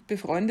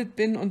befreundet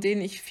bin und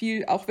denen ich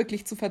viel auch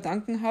wirklich zu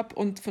verdanken habe.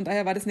 Und von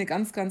daher war das eine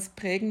ganz, ganz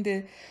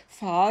prägende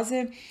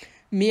Phase.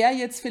 Mehr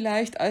jetzt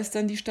vielleicht als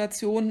dann die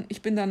Station.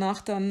 Ich bin danach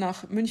dann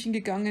nach München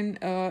gegangen,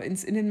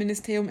 ins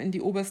Innenministerium, in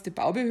die oberste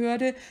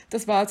Baubehörde.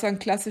 Das war also eine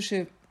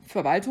klassische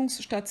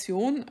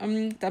Verwaltungsstation.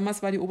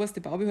 Damals war die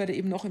oberste Baubehörde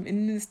eben noch im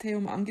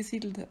Innenministerium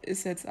angesiedelt,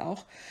 ist jetzt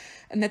auch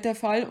nicht der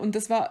Fall. Und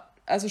das war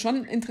also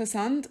schon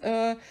interessant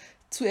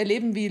zu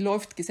erleben, wie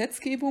läuft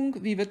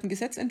Gesetzgebung, wie wird ein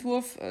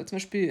Gesetzentwurf, zum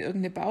Beispiel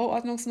irgendeine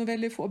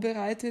Bauordnungsnovelle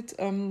vorbereitet.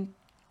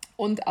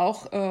 Und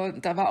auch,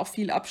 da war auch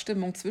viel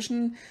Abstimmung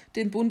zwischen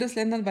den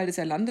Bundesländern, weil das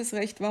ja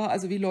Landesrecht war.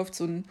 Also wie läuft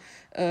so ein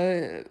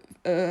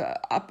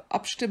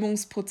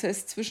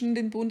Abstimmungsprozess zwischen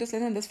den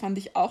Bundesländern? Das fand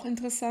ich auch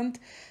interessant.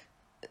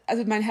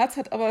 Also mein Herz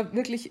hat aber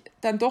wirklich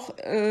dann doch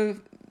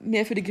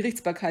mehr für die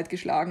Gerichtsbarkeit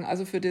geschlagen,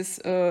 also für das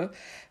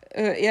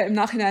eher im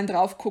Nachhinein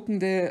drauf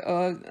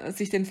guckende,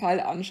 sich den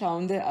Fall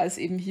anschauende, als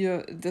eben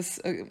hier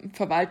das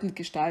verwaltend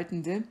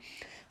Gestaltende.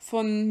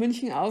 Von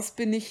München aus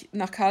bin ich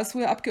nach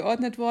Karlsruhe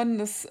abgeordnet worden.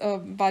 Das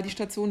war die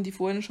Station, die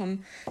vorhin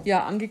schon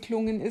ja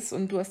angeklungen ist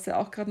und du hast ja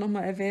auch gerade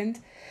nochmal erwähnt.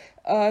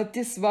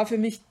 Das war für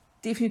mich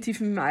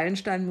definitiv ein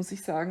Meilenstein, muss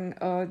ich sagen,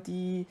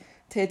 die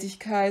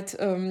Tätigkeit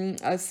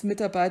als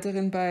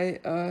Mitarbeiterin bei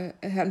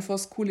Herrn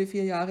Voskuhle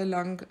 4 Jahre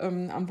lang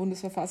am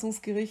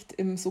Bundesverfassungsgericht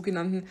im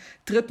sogenannten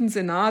Dritten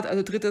Senat.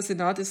 Also Dritter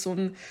Senat ist so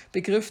ein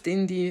Begriff,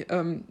 den die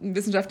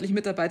wissenschaftlichen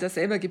Mitarbeiter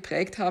selber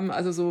geprägt haben.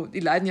 Also so, die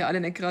leiden ja alle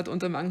nicht gerade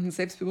unter mangelndem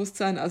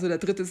Selbstbewusstsein. Also der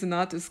Dritte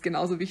Senat ist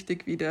genauso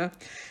wichtig wie der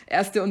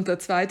Erste und der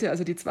Zweite,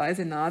 also die 2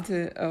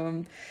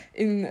 Senate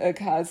in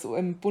Karlsruhe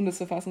im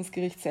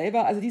Bundesverfassungsgericht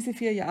selber. Also diese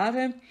 4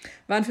 Jahre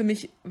waren für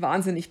mich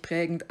wahnsinnig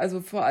prägend.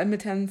 Also vor allem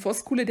mit Herrn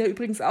Voskuhle, der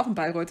übrigens auch ein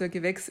Bayreuther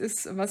Gewächs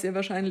ist, was ihr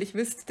wahrscheinlich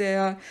wisst,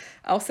 der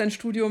auch sein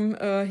Studium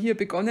hier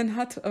begonnen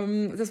hat.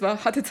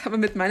 Hat jetzt aber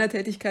mit meiner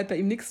Tätigkeit bei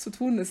ihm nichts zu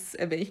tun. Das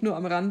erwähne ich nur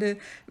am Rande,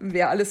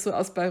 wer alles so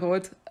aus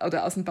Bayreuth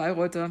oder aus dem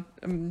Bayreuther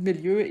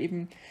Milieu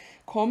eben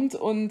kommt.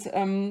 Und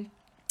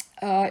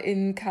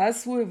in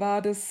Karlsruhe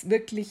war das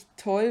wirklich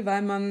toll,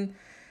 weil man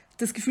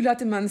das Gefühl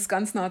hatte, man ist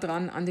ganz nah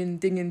dran an den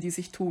Dingen, die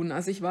sich tun.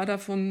 Also ich war da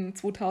von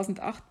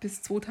 2008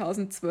 bis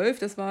 2012.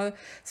 Das war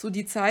so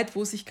die Zeit,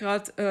 wo sich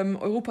gerade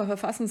Europa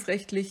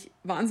verfassungsrechtlich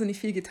wahnsinnig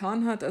viel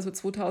getan hat. Also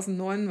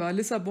 2009 war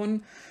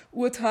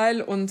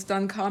Lissabon-Urteil und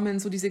dann kamen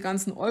so diese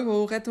ganzen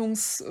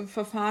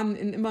Euro-Rettungsverfahren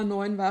in immer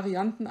neuen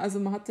Varianten. Also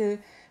man hatte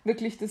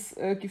wirklich das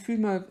Gefühl,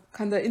 man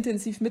kann da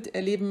intensiv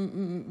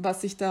miterleben,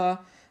 was sich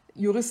da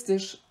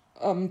juristisch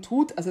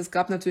tut. Also es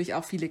gab natürlich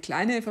auch viele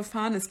kleine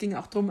Verfahren. Es ging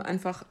auch darum,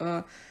 einfach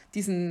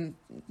die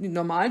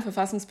normalen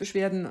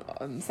Verfassungsbeschwerden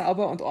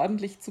sauber und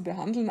ordentlich zu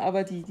behandeln.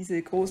 Aber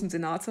diese großen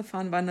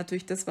Senatsverfahren waren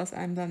natürlich das, was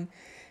einem dann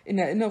in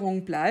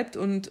Erinnerung bleibt.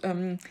 Und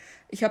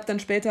ich habe dann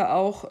später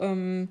auch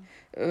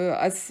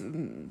als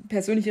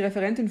persönliche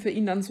Referentin für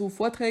ihn dann so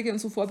Vorträge und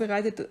so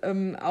vorbereitet,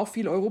 auch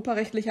viel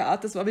europarechtlicher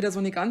Art. Das war wieder so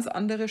eine ganz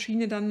andere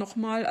Schiene dann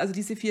nochmal. Also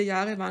diese 4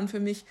 Jahre waren für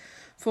mich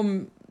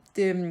vom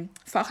dem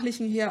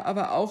Fachlichen her,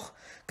 aber auch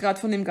gerade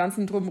von dem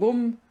ganzen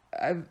Drumherum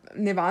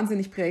eine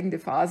wahnsinnig prägende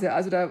Phase.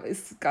 Also da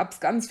gab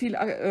es ganz viel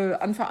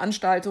an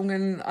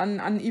Veranstaltungen,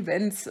 an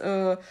Events,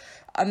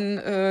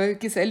 an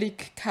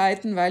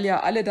Geselligkeiten, weil ja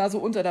alle da so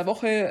unter der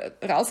Woche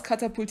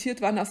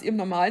rauskatapultiert waren aus ihrem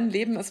normalen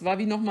Leben. Es war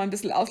wie nochmal ein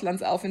bisschen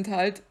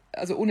Auslandsaufenthalt,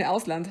 also ohne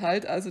Ausland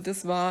halt. Also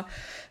das war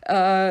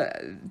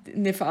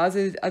eine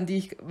Phase, an die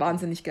ich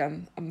wahnsinnig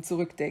gern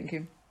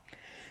zurückdenke.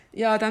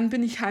 Ja, dann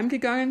bin ich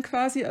heimgegangen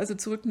quasi, also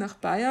zurück nach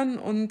Bayern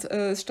und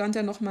es stand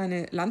ja noch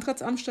meine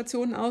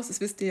Landratsamtsstation aus. Das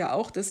wisst ihr ja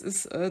auch, das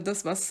ist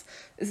es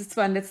ist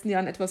zwar in den letzten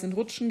Jahren etwas in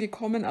Rutschen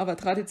gekommen, aber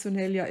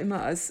traditionell ja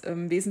immer als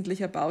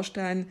wesentlicher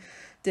Baustein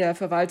der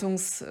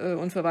Verwaltungs-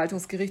 und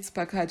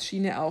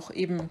Verwaltungsgerichtsbarkeitsschiene auch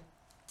eben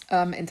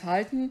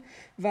enthalten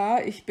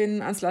war. Ich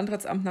bin ans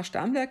Landratsamt nach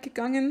Starnberg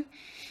gegangen,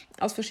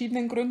 aus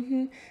verschiedenen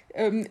Gründen.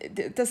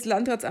 Das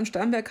Landratsamt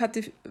Starnberg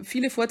hatte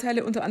viele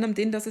Vorteile, unter anderem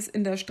den, dass es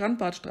in der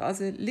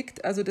Strandbadstraße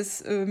liegt. Also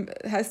das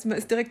heißt, man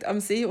ist direkt am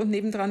See und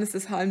nebendran ist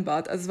das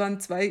Hallenbad. Also es waren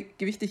zwei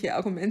gewichtige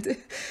Argumente.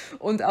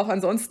 Und auch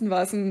ansonsten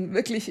war es ein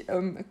wirklich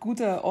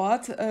guter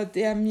Ort,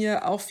 der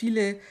mir auch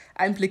viele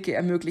Einblicke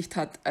ermöglicht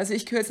hat. Also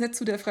ich gehöre jetzt nicht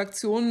zu der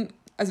Fraktion,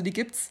 also die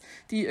gibt's,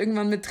 die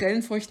irgendwann mit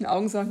tränenfeuchten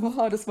Augen sagen,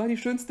 oh, das war die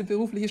schönste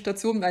berufliche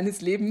Station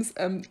meines Lebens.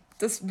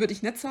 Das würde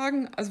ich nicht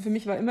sagen. Also für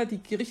mich war immer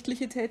die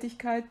gerichtliche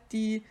Tätigkeit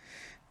die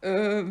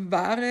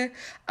wahre,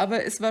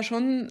 aber es war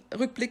schon,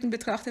 rückblickend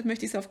betrachtet,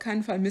 möchte ich es auf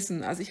keinen Fall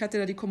missen. Also ich hatte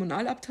da die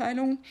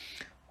Kommunalabteilung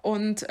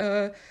und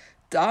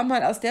da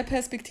mal aus der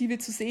Perspektive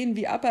zu sehen,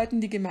 wie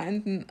arbeiten die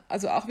Gemeinden,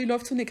 also auch wie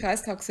läuft so eine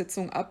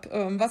Kreistagssitzung ab,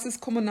 was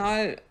ist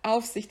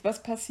Kommunalaufsicht,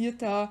 was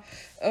passiert da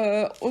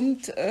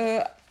und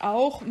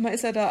auch, man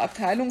ist ja da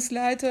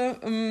Abteilungsleiter,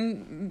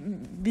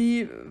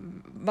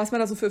 was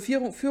man da so für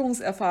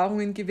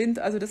Führungserfahrungen gewinnt,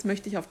 also das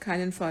möchte ich auf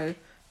keinen Fall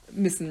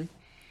missen.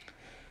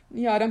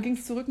 Ja, dann ging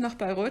es zurück nach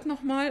Bayreuth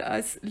nochmal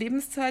als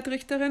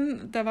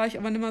Lebenszeitrichterin. Da war ich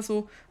aber nicht mehr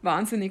so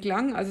wahnsinnig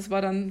lang. Also es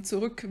war dann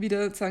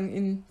wieder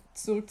sozusagen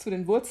zurück zu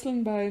den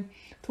Wurzeln bei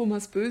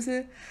Thomas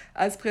Böse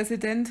als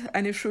Präsident.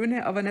 Eine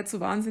schöne, aber nicht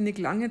so wahnsinnig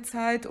lange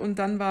Zeit. Und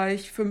dann war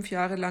ich 5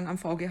 Jahre lang am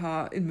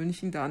VGH in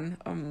München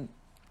dann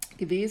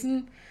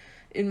gewesen.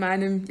 In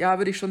meinem, ja,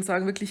 würde ich schon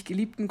sagen, wirklich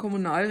geliebten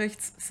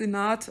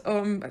Kommunalrechtssenat.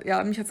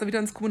 Mich hat es da wieder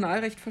ins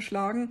Kommunalrecht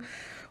verschlagen.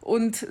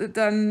 Und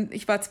dann,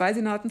 ich war 2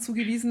 Senaten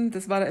zugewiesen,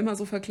 das war da immer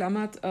so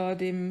verklammert,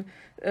 dem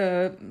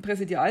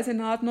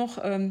Präsidialsenat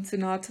noch,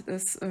 Senat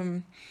des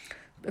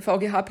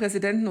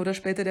VGH-Präsidenten oder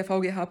später der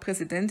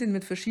VGH-Präsidentin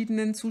mit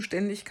verschiedenen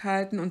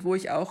Zuständigkeiten und wo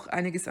ich auch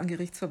einiges an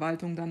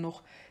Gerichtsverwaltung dann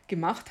noch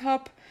gemacht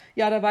habe.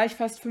 Ja, da war ich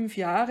fast 5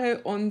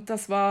 Jahre und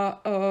das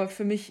war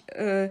für mich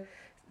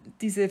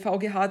diese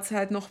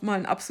VGH-Zeit nochmal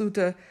ein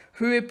absoluter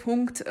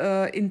Höhepunkt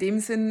in dem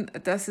Sinn,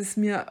 dass es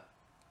mir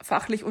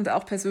fachlich und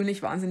auch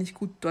persönlich wahnsinnig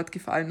gut dort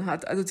gefallen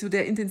hat. Also so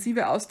der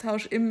intensive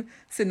Austausch im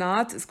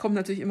Senat, es kommt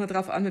natürlich immer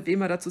darauf an, mit wem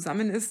man da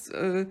zusammen ist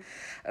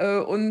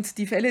und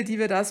die Fälle, die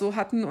wir da so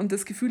hatten und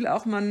das Gefühl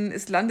auch, man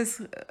ist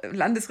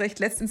Landesrecht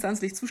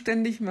letztinstanzlich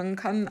zuständig, man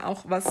kann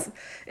auch was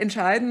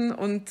entscheiden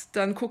und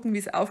dann gucken, wie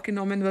es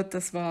aufgenommen wird,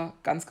 das war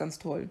ganz, ganz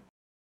toll.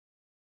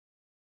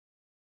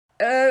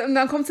 Und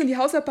dann kommt es in die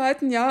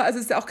Hausarbeiten, ja, also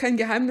es ist ja auch kein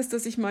Geheimnis,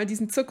 dass ich mal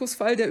diesen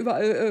Zirkusfall, der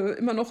überall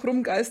immer noch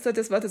rumgeistert,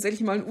 das war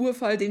tatsächlich mal ein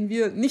Urfall, den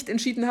wir nicht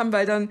entschieden haben,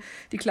 weil dann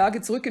die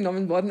Klage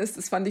zurückgenommen worden ist.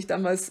 Das fand ich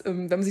damals,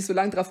 wenn man sich so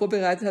lange darauf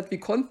vorbereitet hat, wie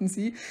konnten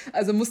sie?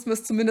 Also mussten wir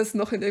es zumindest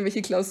noch in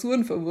irgendwelche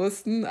Klausuren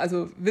verwursten,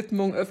 also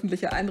Widmung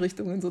öffentlicher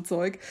Einrichtungen, so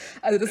Zeug.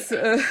 Also das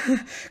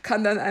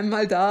kann dann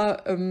einmal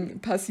da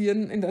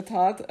passieren, in der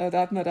Tat.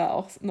 Da hat man da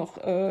auch noch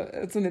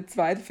so eine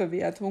zweite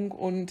Verwertung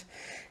und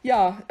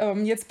ja,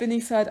 jetzt bin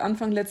ich seit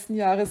Anfang letzten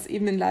Jahres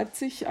eben in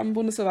Leipzig am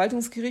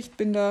Bundesverwaltungsgericht,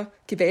 bin da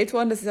gewählt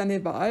worden, das ist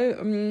eine Wahl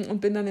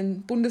und bin dann in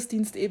den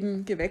Bundesdienst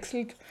eben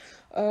gewechselt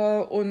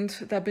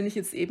und da bin ich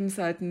jetzt eben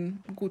seit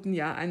einem guten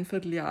Jahr,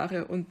 1/4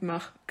 Jahre und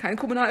mache kein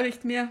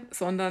Kommunalrecht mehr,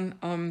 sondern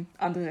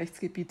andere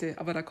Rechtsgebiete,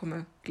 aber da kommen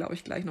wir, glaube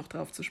ich, gleich noch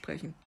drauf zu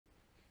sprechen.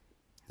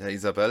 Ja,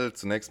 Isabel,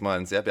 zunächst mal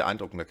ein sehr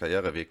beeindruckender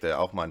Karriereweg, der ja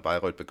auch mal in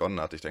Bayreuth begonnen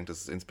hat. Ich denke,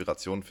 das ist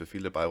Inspiration für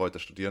viele Bayreuther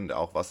Studierende,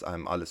 auch was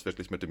einem alles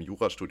wirklich mit dem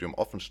Jurastudium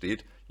offen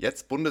steht.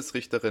 Jetzt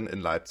Bundesrichterin in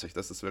Leipzig,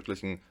 das ist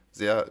wirklich ein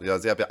sehr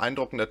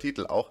beeindruckender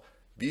Titel auch.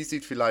 Wie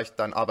sieht vielleicht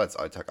dein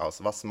Arbeitsalltag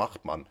aus? Was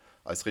macht man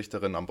als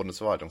Richterin am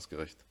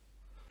Bundesverwaltungsgericht?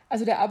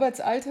 Also der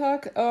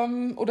Arbeitsalltag,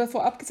 oder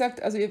vorab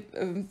gesagt, also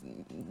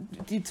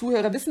die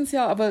Zuhörer wissen es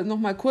ja, aber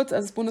nochmal kurz,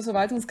 also das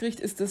Bundesverwaltungsgericht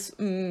ist das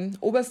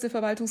oberste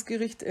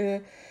Verwaltungsgericht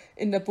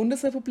in der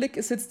Bundesrepublik,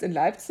 es sitzt in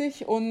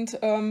Leipzig und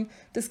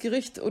das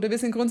Gericht, oder wir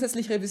sind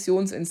grundsätzlich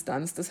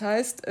Revisionsinstanz. Das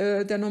heißt,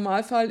 der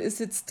Normalfall ist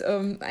jetzt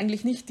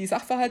eigentlich nicht die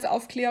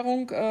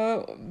Sachverhaltsaufklärung,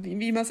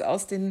 wie man es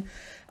aus den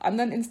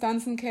anderen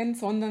Instanzen kennt,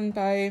 sondern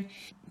bei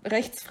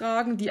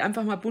Rechtsfragen, die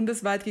einfach mal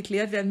bundesweit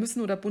geklärt werden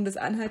müssen oder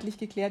bundeseinheitlich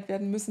geklärt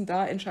werden müssen,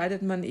 da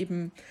entscheidet man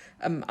eben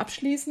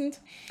abschließend.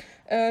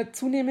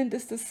 Zunehmend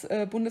ist das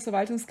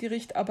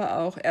Bundesverwaltungsgericht aber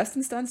auch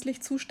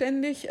erstinstanzlich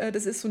zuständig.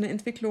 Das ist so eine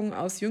Entwicklung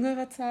aus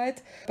jüngerer Zeit.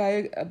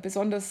 Bei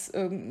besonders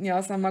sagen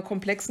wir mal,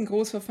 komplexen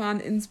Großverfahren,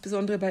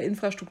 insbesondere bei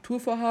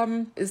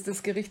Infrastrukturvorhaben, ist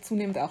das Gericht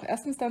zunehmend auch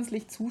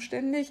erstinstanzlich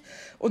zuständig.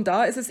 Und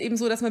da ist es eben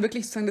so, dass man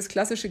wirklich sozusagen das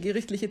klassische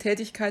gerichtliche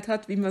Tätigkeit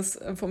hat, wie man es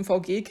vom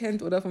VG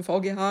kennt oder vom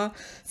VGH,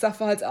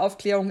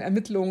 Sachverhaltsaufklärung,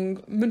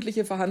 Ermittlungen,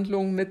 mündliche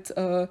Verhandlungen mit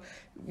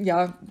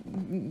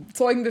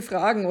Zeugen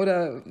befragen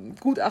oder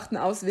Gutachten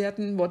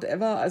auswerten,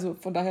 whatever. Also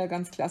von daher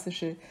ganz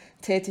klassische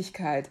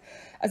Tätigkeit.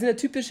 Also der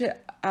typische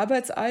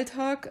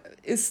Arbeitsalltag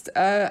ist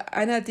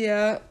einer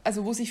der,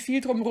 also wo sich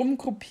viel drumherum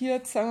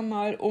gruppiert, sagen wir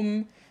mal,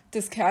 um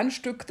das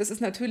Kernstück, das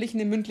ist natürlich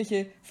eine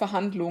mündliche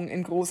Verhandlung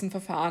in großen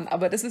Verfahren,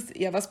 aber das ist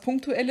eher was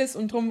Punktuelles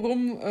und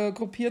drumherum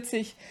gruppiert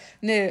sich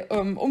eine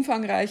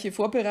umfangreiche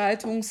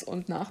Vorbereitungs-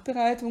 und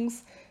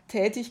Nachbereitungstätigkeit.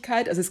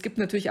 Tätigkeit. Also es gibt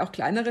natürlich auch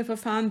kleinere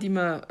Verfahren, die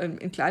man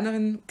in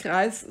kleineren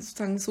Kreis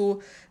sozusagen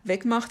so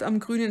wegmacht am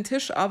grünen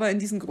Tisch, aber in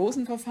diesen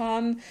großen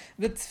Verfahren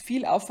wird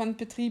viel Aufwand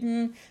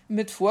betrieben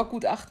mit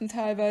Vorgutachten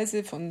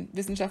teilweise von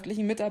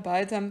wissenschaftlichen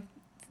Mitarbeitern,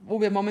 wo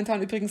wir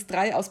momentan übrigens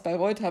 3 aus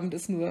Bayreuth haben,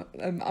 das nur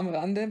am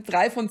Rande.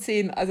 3 von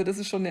 10, also das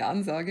ist schon eine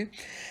Ansage.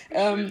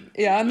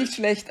 Ja, nicht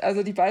schlecht.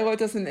 Also die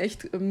Bayreuther sind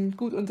echt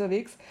gut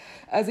unterwegs.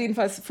 Also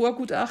jedenfalls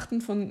Vorgutachten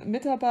von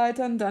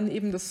Mitarbeitern, dann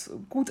eben das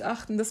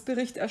Gutachten des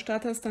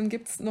Berichterstatters, dann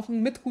gibt es noch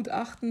ein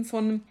Mitgutachten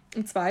von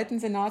einem zweiten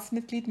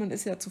Senatsmitglied, man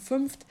ist ja zu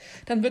 5.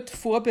 Dann wird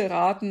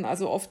vorberaten,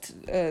 also oft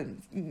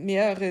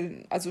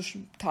mehrere, also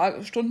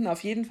Stunden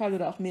auf jeden Fall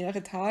oder auch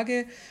mehrere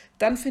Tage.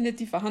 Dann findet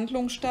die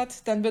Verhandlung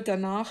statt, dann wird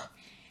danach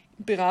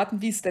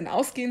beraten, wie es denn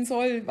ausgehen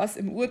soll, was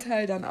im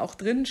Urteil dann auch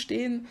drin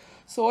stehen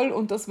soll,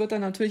 und das wird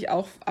dann natürlich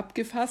auch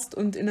abgefasst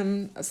und in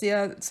einem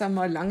sehr, sagen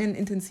wir mal, langen,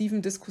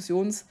 intensiven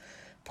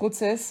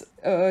Diskussionsprozess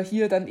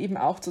hier dann eben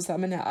auch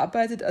zusammen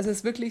erarbeitet. Also es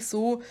ist wirklich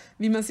so,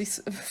 wie man sich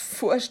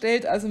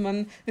vorstellt, also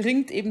man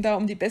ringt eben da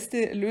um die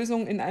beste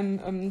Lösung in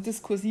einem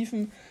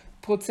diskursiven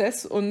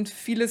Prozess, und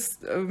vieles,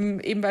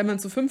 eben weil man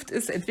zu 5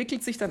 ist,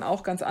 entwickelt sich dann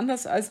auch ganz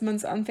anders, als man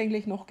es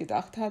anfänglich noch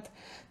gedacht hat.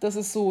 Das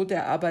ist so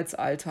der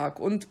Arbeitsalltag.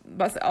 Und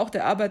was auch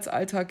der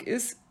Arbeitsalltag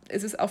ist,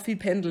 es ist auch viel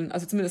Pendeln,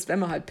 also zumindest wenn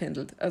man halt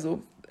pendelt.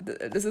 Also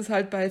das ist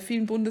halt bei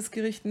vielen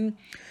Bundesgerichten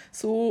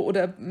so,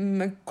 oder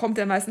man kommt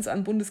ja meistens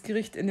an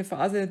Bundesgericht in eine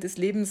Phase des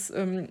Lebens,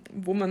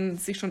 wo man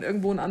sich schon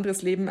irgendwo ein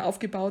anderes Leben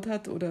aufgebaut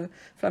hat oder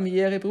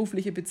familiäre,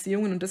 berufliche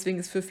Beziehungen, und deswegen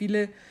ist für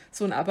viele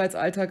so ein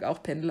Arbeitsalltag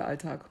auch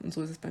Pendelalltag, und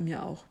so ist es bei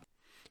mir auch.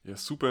 Ja,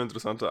 super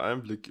interessanter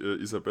Einblick,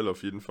 Isabel,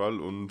 auf jeden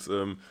Fall. Und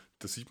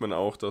das sieht man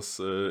auch, dass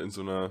in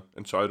so einer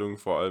Entscheidung,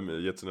 vor allem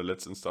jetzt in der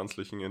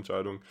letztinstanzlichen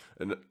Entscheidung,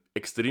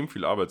 extrem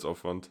viel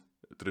Arbeitsaufwand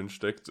drin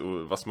steckt,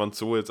 was man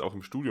so jetzt auch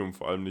im Studium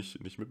vor allem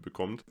nicht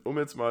mitbekommt. Um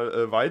jetzt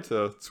mal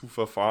weiter zu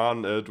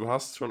verfahren, du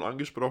hast schon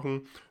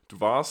angesprochen,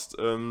 du warst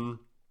ein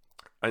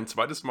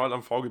zweites Mal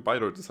am VG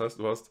Bayreuth. Das heißt,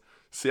 du hast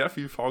sehr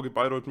viel VG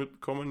Bayreuth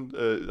mitbekommen,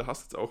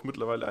 hast jetzt auch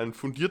mittlerweile einen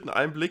fundierten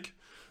Einblick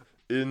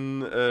in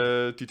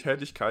die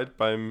Tätigkeit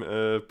beim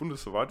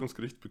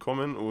Bundesverwaltungsgericht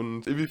bekommen.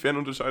 Und inwiefern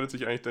unterscheidet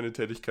sich eigentlich deine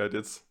Tätigkeit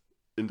jetzt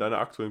in deiner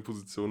aktuellen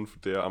Position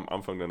von der am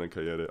Anfang deiner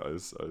Karriere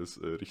als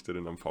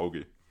Richterin am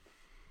VG?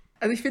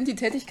 Also ich finde, die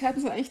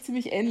Tätigkeiten sind eigentlich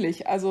ziemlich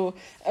ähnlich. Also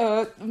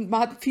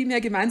man hat viel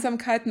mehr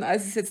Gemeinsamkeiten,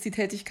 als es jetzt die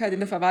Tätigkeit in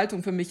der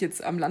Verwaltung für mich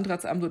jetzt am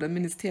Landratsamt oder im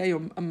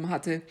Ministerium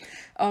hatte.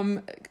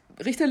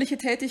 Richterliche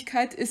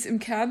Tätigkeit ist im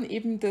Kern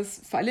eben das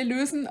Fälle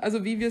lösen,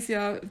 also wie wir es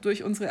ja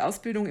durch unsere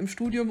Ausbildung im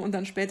Studium und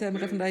dann später im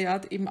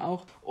Referendariat eben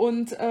auch.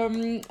 Und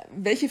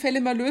welche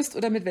Fälle man löst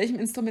oder mit welchem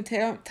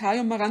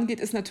Instrumentarium man rangeht,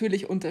 ist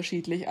natürlich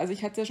unterschiedlich. Also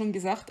ich hatte ja schon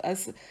gesagt,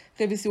 als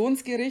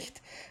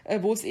Revisionsgericht,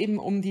 wo es eben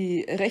um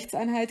die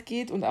Rechtseinheit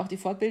geht und auch die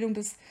Fortbildung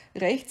des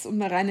Rechts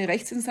und eine reine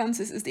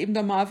Rechtsinstanz ist eben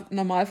der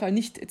Normalfall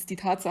nicht jetzt die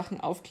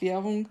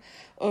Tatsachenaufklärung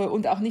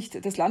und auch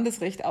nicht das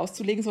Landesrecht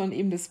auszulegen, sondern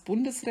eben das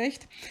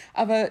Bundesrecht.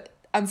 Aber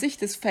an sich,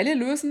 das Fälle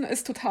lösen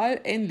ist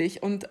total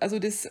ähnlich, und also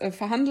das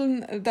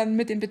Verhandeln dann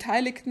mit den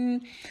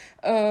Beteiligten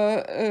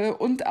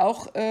und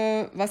auch,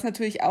 was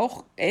natürlich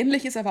auch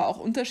ähnlich ist, aber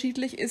auch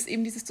unterschiedlich ist,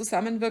 eben dieses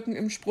Zusammenwirken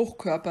im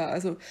Spruchkörper.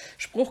 Also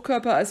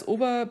Spruchkörper als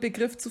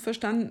Oberbegriff zu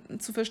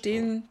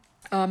verstehen.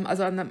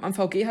 Also am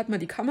VG hat man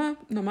die Kammer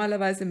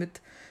normalerweise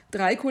mit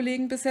 3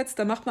 Kollegen besetzt.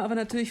 Da macht man aber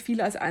natürlich viel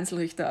als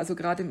Einzelrichter, also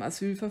gerade im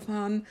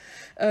Asylverfahren.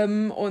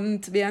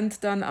 Und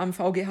während dann am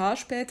VGH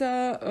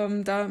später,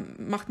 da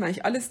macht man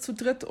eigentlich alles zu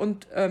dritt.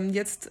 Und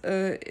jetzt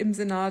im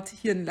Senat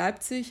hier in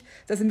Leipzig,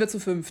 da sind wir zu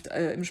 5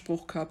 im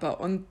Spruchkörper.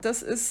 Und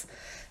das ist,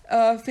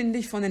 finde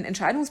ich, von den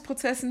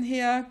Entscheidungsprozessen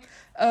her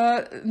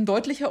ein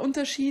deutlicher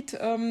Unterschied,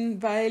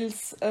 weil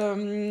es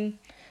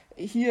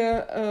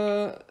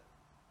hier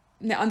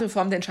eine andere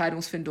Form der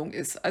Entscheidungsfindung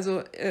ist.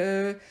 Also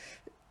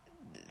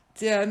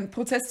der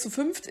Prozess zu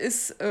 5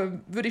 ist,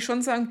 würde ich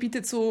schon sagen,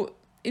 bietet so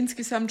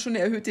insgesamt schon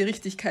eine erhöhte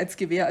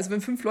Richtigkeitsgewähr. Also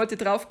wenn 5 Leute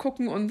drauf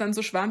gucken und dann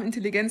so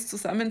Schwarmintelligenz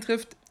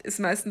zusammentrifft, ist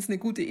meistens eine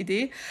gute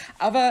Idee.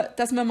 Aber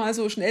dass man mal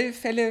so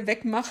Schnellfälle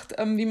wegmacht,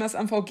 wie man es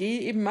am VG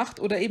eben macht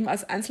oder eben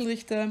als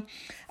Einzelrichter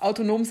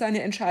autonom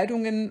seine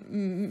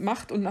Entscheidungen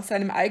macht und nach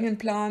seinem eigenen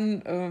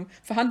Plan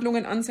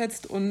Verhandlungen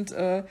ansetzt und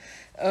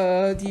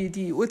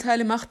die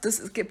Urteile macht,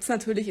 das gibt es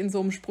natürlich in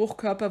so einem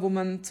Spruchkörper, wo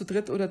man zu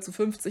dritt oder zu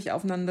 50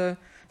 aufeinander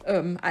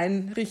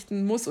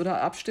einrichten muss oder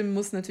abstimmen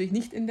muss, natürlich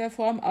nicht in der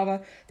Form,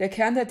 aber der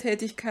Kern der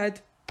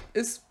Tätigkeit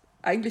ist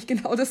eigentlich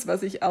genau das,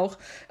 was ich auch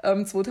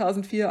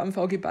 2004 am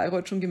VG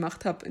Bayreuth schon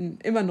gemacht habe, in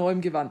immer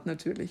neuem Gewand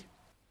natürlich.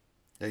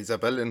 Ja,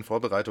 Isabel, in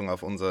Vorbereitung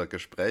auf unser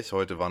Gespräch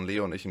heute waren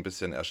Leo und ich ein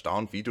bisschen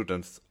erstaunt, wie du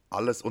das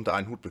alles unter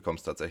einen Hut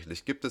bekommst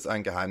tatsächlich. Gibt es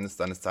ein Geheimnis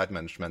deines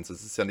Zeitmanagements?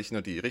 Es ist ja nicht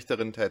nur die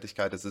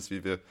Richterinnen-Tätigkeit, es ist,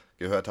 wie wir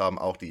gehört haben,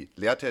 auch die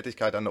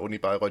Lehrtätigkeit an der Uni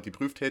Bayreuth, die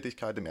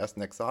Prüftätigkeit im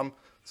ersten Examen,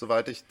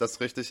 soweit ich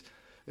das richtig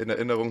in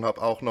Erinnerung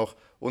habe, auch noch.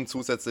 Und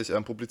zusätzlich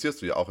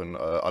publizierst du ja auch in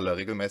aller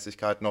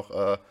Regelmäßigkeit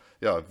noch.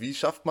 Ja, wie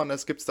schafft man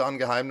es? Gibt es da ein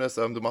Geheimnis?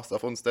 Du machst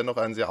auf uns dennoch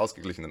einen sehr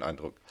ausgeglichenen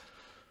Eindruck.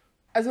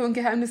 Also ein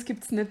Geheimnis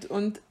gibt es nicht,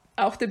 und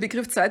auch der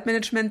Begriff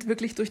Zeitmanagement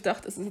wirklich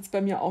durchdacht ist es jetzt bei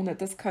mir auch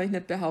nicht. Das kann ich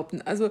nicht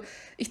behaupten. Also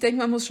ich denke,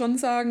 man muss schon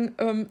sagen,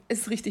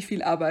 es ist richtig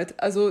viel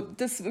Arbeit. Also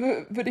das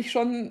würde ich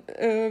schon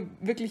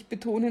wirklich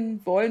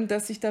betonen wollen,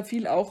 dass sich da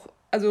viel auch,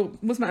 also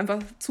muss man einfach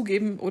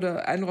zugeben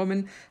oder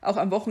einräumen, auch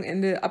am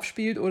Wochenende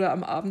abspielt oder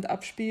am Abend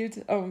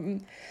abspielt.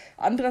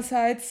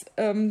 Andererseits,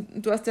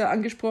 du hast ja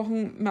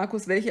angesprochen,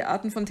 Markus, welche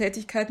Arten von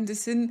Tätigkeiten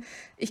das sind.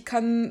 Ich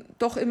kann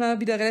doch immer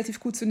wieder relativ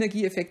gut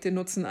Synergieeffekte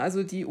nutzen.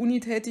 Also die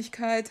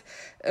Uni-Tätigkeit,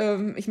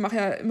 ich mache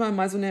ja immer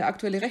mal so eine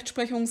aktuelle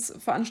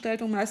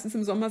Rechtsprechungsveranstaltung, meistens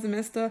im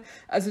Sommersemester.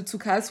 Also zu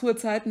Karlsruher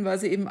Zeiten war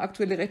sie eben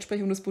aktuelle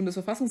Rechtsprechung des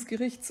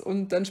Bundesverfassungsgerichts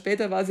und dann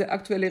später war sie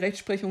aktuelle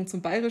Rechtsprechung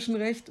zum bayerischen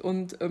Recht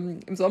und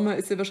im Sommer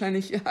ist sie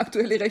wahrscheinlich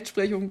aktuelle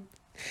Rechtsprechung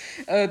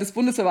des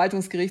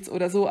Bundesverwaltungsgerichts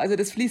oder so. Also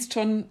das fließt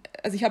schon,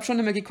 also ich habe schon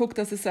immer geguckt,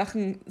 dass es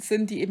Sachen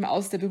sind, die eben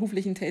aus der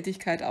beruflichen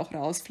Tätigkeit auch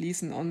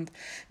rausfließen. Und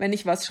wenn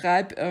ich was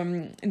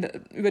schreibe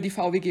über die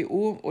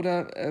VWGO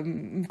oder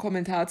einen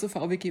Kommentar zur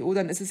VWGO,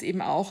 dann ist es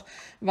eben auch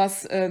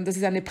was, das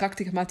ist eine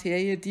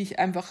Praktikmaterie, die ich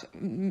einfach,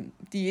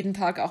 die jeden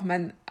Tag auch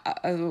mein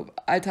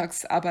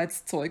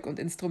Alltagsarbeitszeug und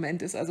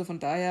Instrument ist. Also von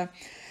daher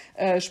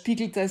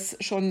spiegelt das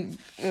schon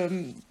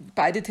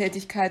beide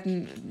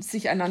Tätigkeiten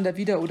sich einander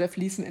wider oder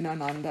fließen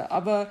ineinander.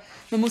 Aber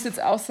man muss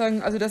jetzt auch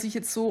sagen, also dass ich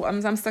jetzt so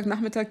am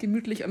Samstagnachmittag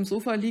gemütlich am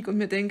Sofa liege und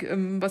mir denke,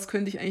 was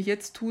könnte ich eigentlich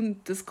jetzt tun,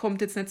 das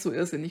kommt jetzt nicht so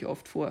irrsinnig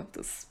oft vor.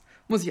 Das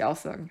muss ich auch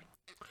sagen.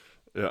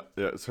 Ja,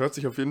 es hört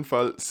sich auf jeden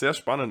Fall sehr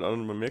spannend an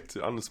und man merkt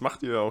sie an, es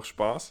macht ihr ja auch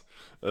Spaß.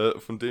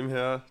 Von dem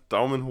her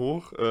Daumen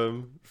hoch.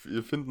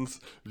 Wir finden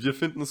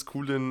es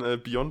cool, den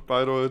Beyond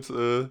Bayreuth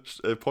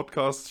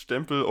Podcast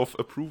Stempel of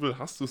Approval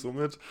hast du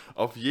somit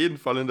auf jeden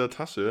Fall in der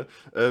Tasche.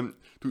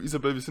 Du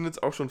Isabel, wir sind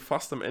jetzt auch schon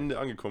fast am Ende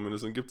angekommen.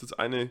 Deswegen gibt es jetzt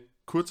eine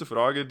kurze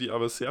Frage, die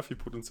aber sehr viel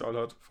Potenzial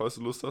hat, falls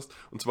du Lust hast.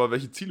 Und zwar,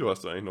 welche Ziele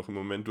hast du eigentlich noch im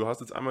Moment? Du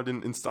hast jetzt einmal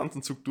den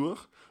Instanzenzug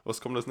durch.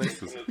 Was kommt als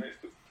nächstes?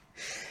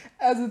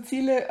 Also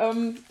Ziele,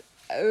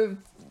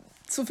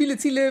 so viele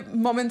Ziele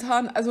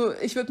momentan, also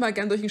ich würde mal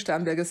gern durch den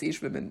Starnberger See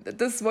schwimmen.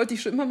 Das wollte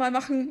ich schon immer mal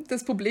machen.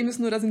 Das Problem ist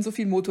nur, da sind so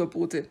viele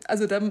Motorboote.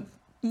 Also da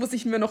muss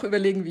ich mir noch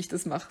überlegen, wie ich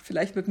das mache.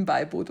 Vielleicht mit einem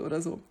Beiboot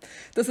oder so.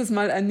 Das ist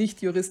mal ein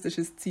nicht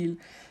juristisches Ziel.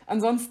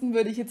 Ansonsten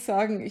würde ich jetzt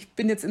sagen, ich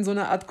bin jetzt in so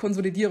einer Art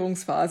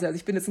Konsolidierungsphase. Also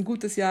ich bin jetzt ein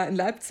gutes Jahr in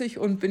Leipzig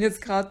und bin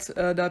jetzt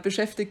gerade da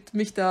beschäftigt,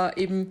 mich da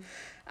eben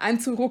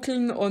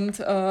einzuruckeln und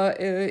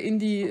in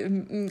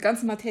die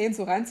ganzen Materien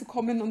so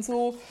reinzukommen und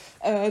so.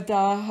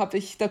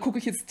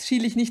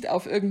 Schiele ich nicht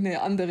auf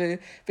irgendeine andere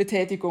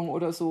Betätigung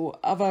oder so.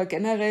 Aber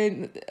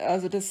generell,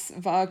 also das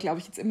war, glaube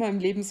ich, jetzt immer im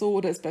Leben so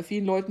oder ist bei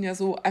vielen Leuten ja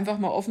so, einfach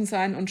mal offen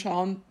sein und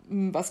schauen,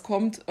 was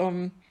kommt,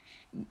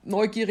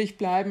 neugierig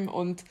bleiben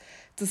und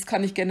das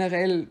kann ich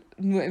generell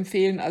nur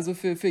empfehlen, also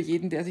für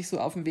jeden, der sich so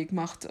auf den Weg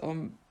macht.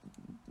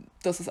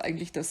 Das ist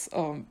eigentlich das,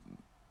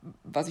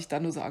 was ich da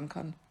nur sagen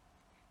kann.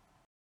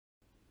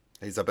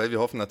 Isabel, wir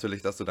hoffen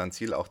natürlich, dass du dein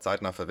Ziel auch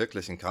zeitnah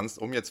verwirklichen kannst.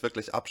 Um jetzt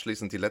wirklich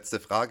abschließend die letzte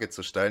Frage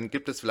zu stellen,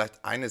 gibt es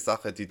vielleicht eine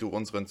Sache, die du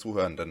unseren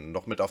Zuhörenden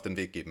noch mit auf den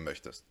Weg geben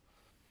möchtest?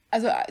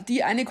 Also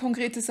die eine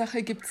konkrete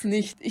Sache gibt es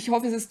nicht. Ich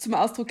hoffe, es ist zum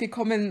Ausdruck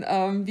gekommen,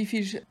 wie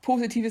viel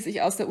Positives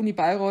ich aus der Uni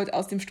Bayreuth,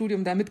 aus dem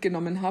Studium da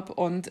mitgenommen habe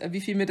und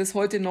wie viel mir das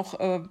heute noch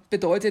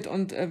bedeutet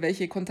und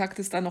welche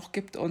Kontakte es da noch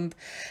gibt und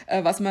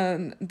was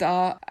man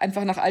da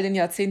einfach nach all den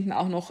Jahrzehnten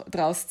auch noch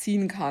draus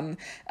ziehen kann.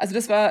 Also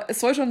es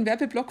soll schon ein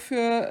Werbeblock für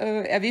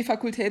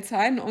RW-Fakultät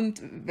sein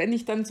und wenn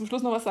ich dann zum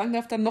Schluss noch was sagen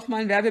darf, dann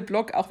nochmal ein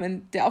Werbeblock, auch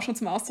wenn der auch schon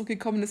zum Ausdruck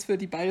gekommen ist, für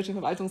die Bayerische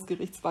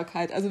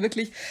Verwaltungsgerichtsbarkeit. Also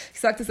wirklich, ich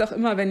sage das auch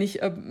immer, wenn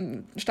ich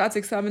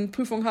Staatsexamen,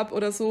 Prüfung habe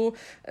oder so,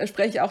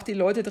 spreche ich auch die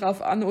Leute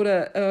drauf an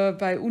oder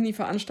bei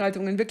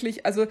Uni-Veranstaltungen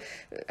wirklich, also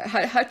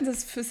halten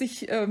das für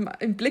sich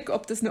im Blick,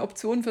 ob das eine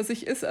Option für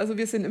sich ist. Also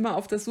wir sind immer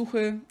auf der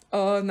Suche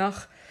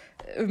nach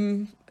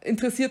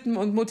interessierten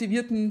und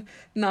motivierten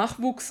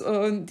Nachwuchs,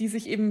 die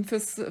sich eben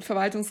fürs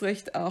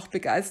Verwaltungsrecht auch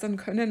begeistern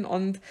können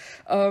und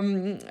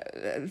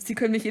Sie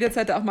können mich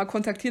jederzeit auch mal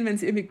kontaktieren, wenn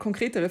Sie irgendwie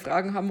konkretere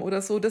Fragen haben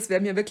oder so. Das wäre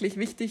mir wirklich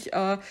wichtig,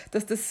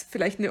 dass das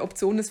vielleicht eine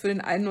Option ist für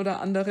den einen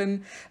oder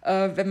anderen,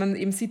 wenn man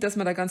eben sieht, dass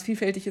man da ganz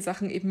vielfältige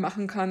Sachen eben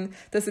machen kann,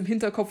 das im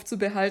Hinterkopf zu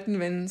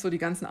behalten, wenn so die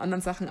ganzen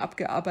anderen Sachen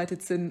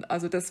abgearbeitet sind.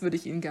 Also das würde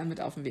ich Ihnen gerne mit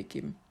auf den Weg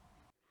geben.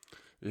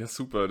 Ja,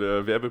 super.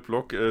 Der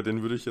Werbeblock,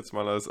 den würde ich jetzt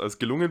mal als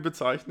gelungen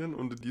bezeichnen.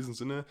 Und in diesem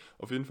Sinne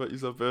auf jeden Fall,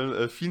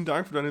 Isabel, vielen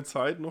Dank für deine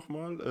Zeit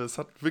nochmal. Es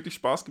hat wirklich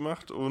Spaß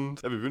gemacht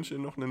und ja, wir wünschen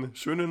Ihnen noch einen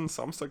schönen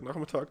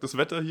Samstagnachmittag. Das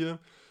Wetter hier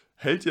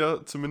hält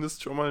ja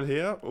zumindest schon mal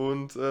her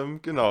und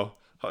genau,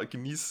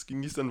 genieß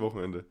dein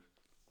Wochenende.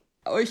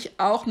 Euch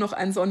auch noch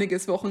ein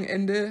sonniges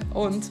Wochenende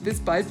und bis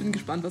bald. Bin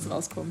gespannt, was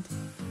rauskommt.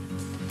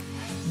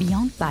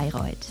 Beyond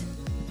Bayreuth.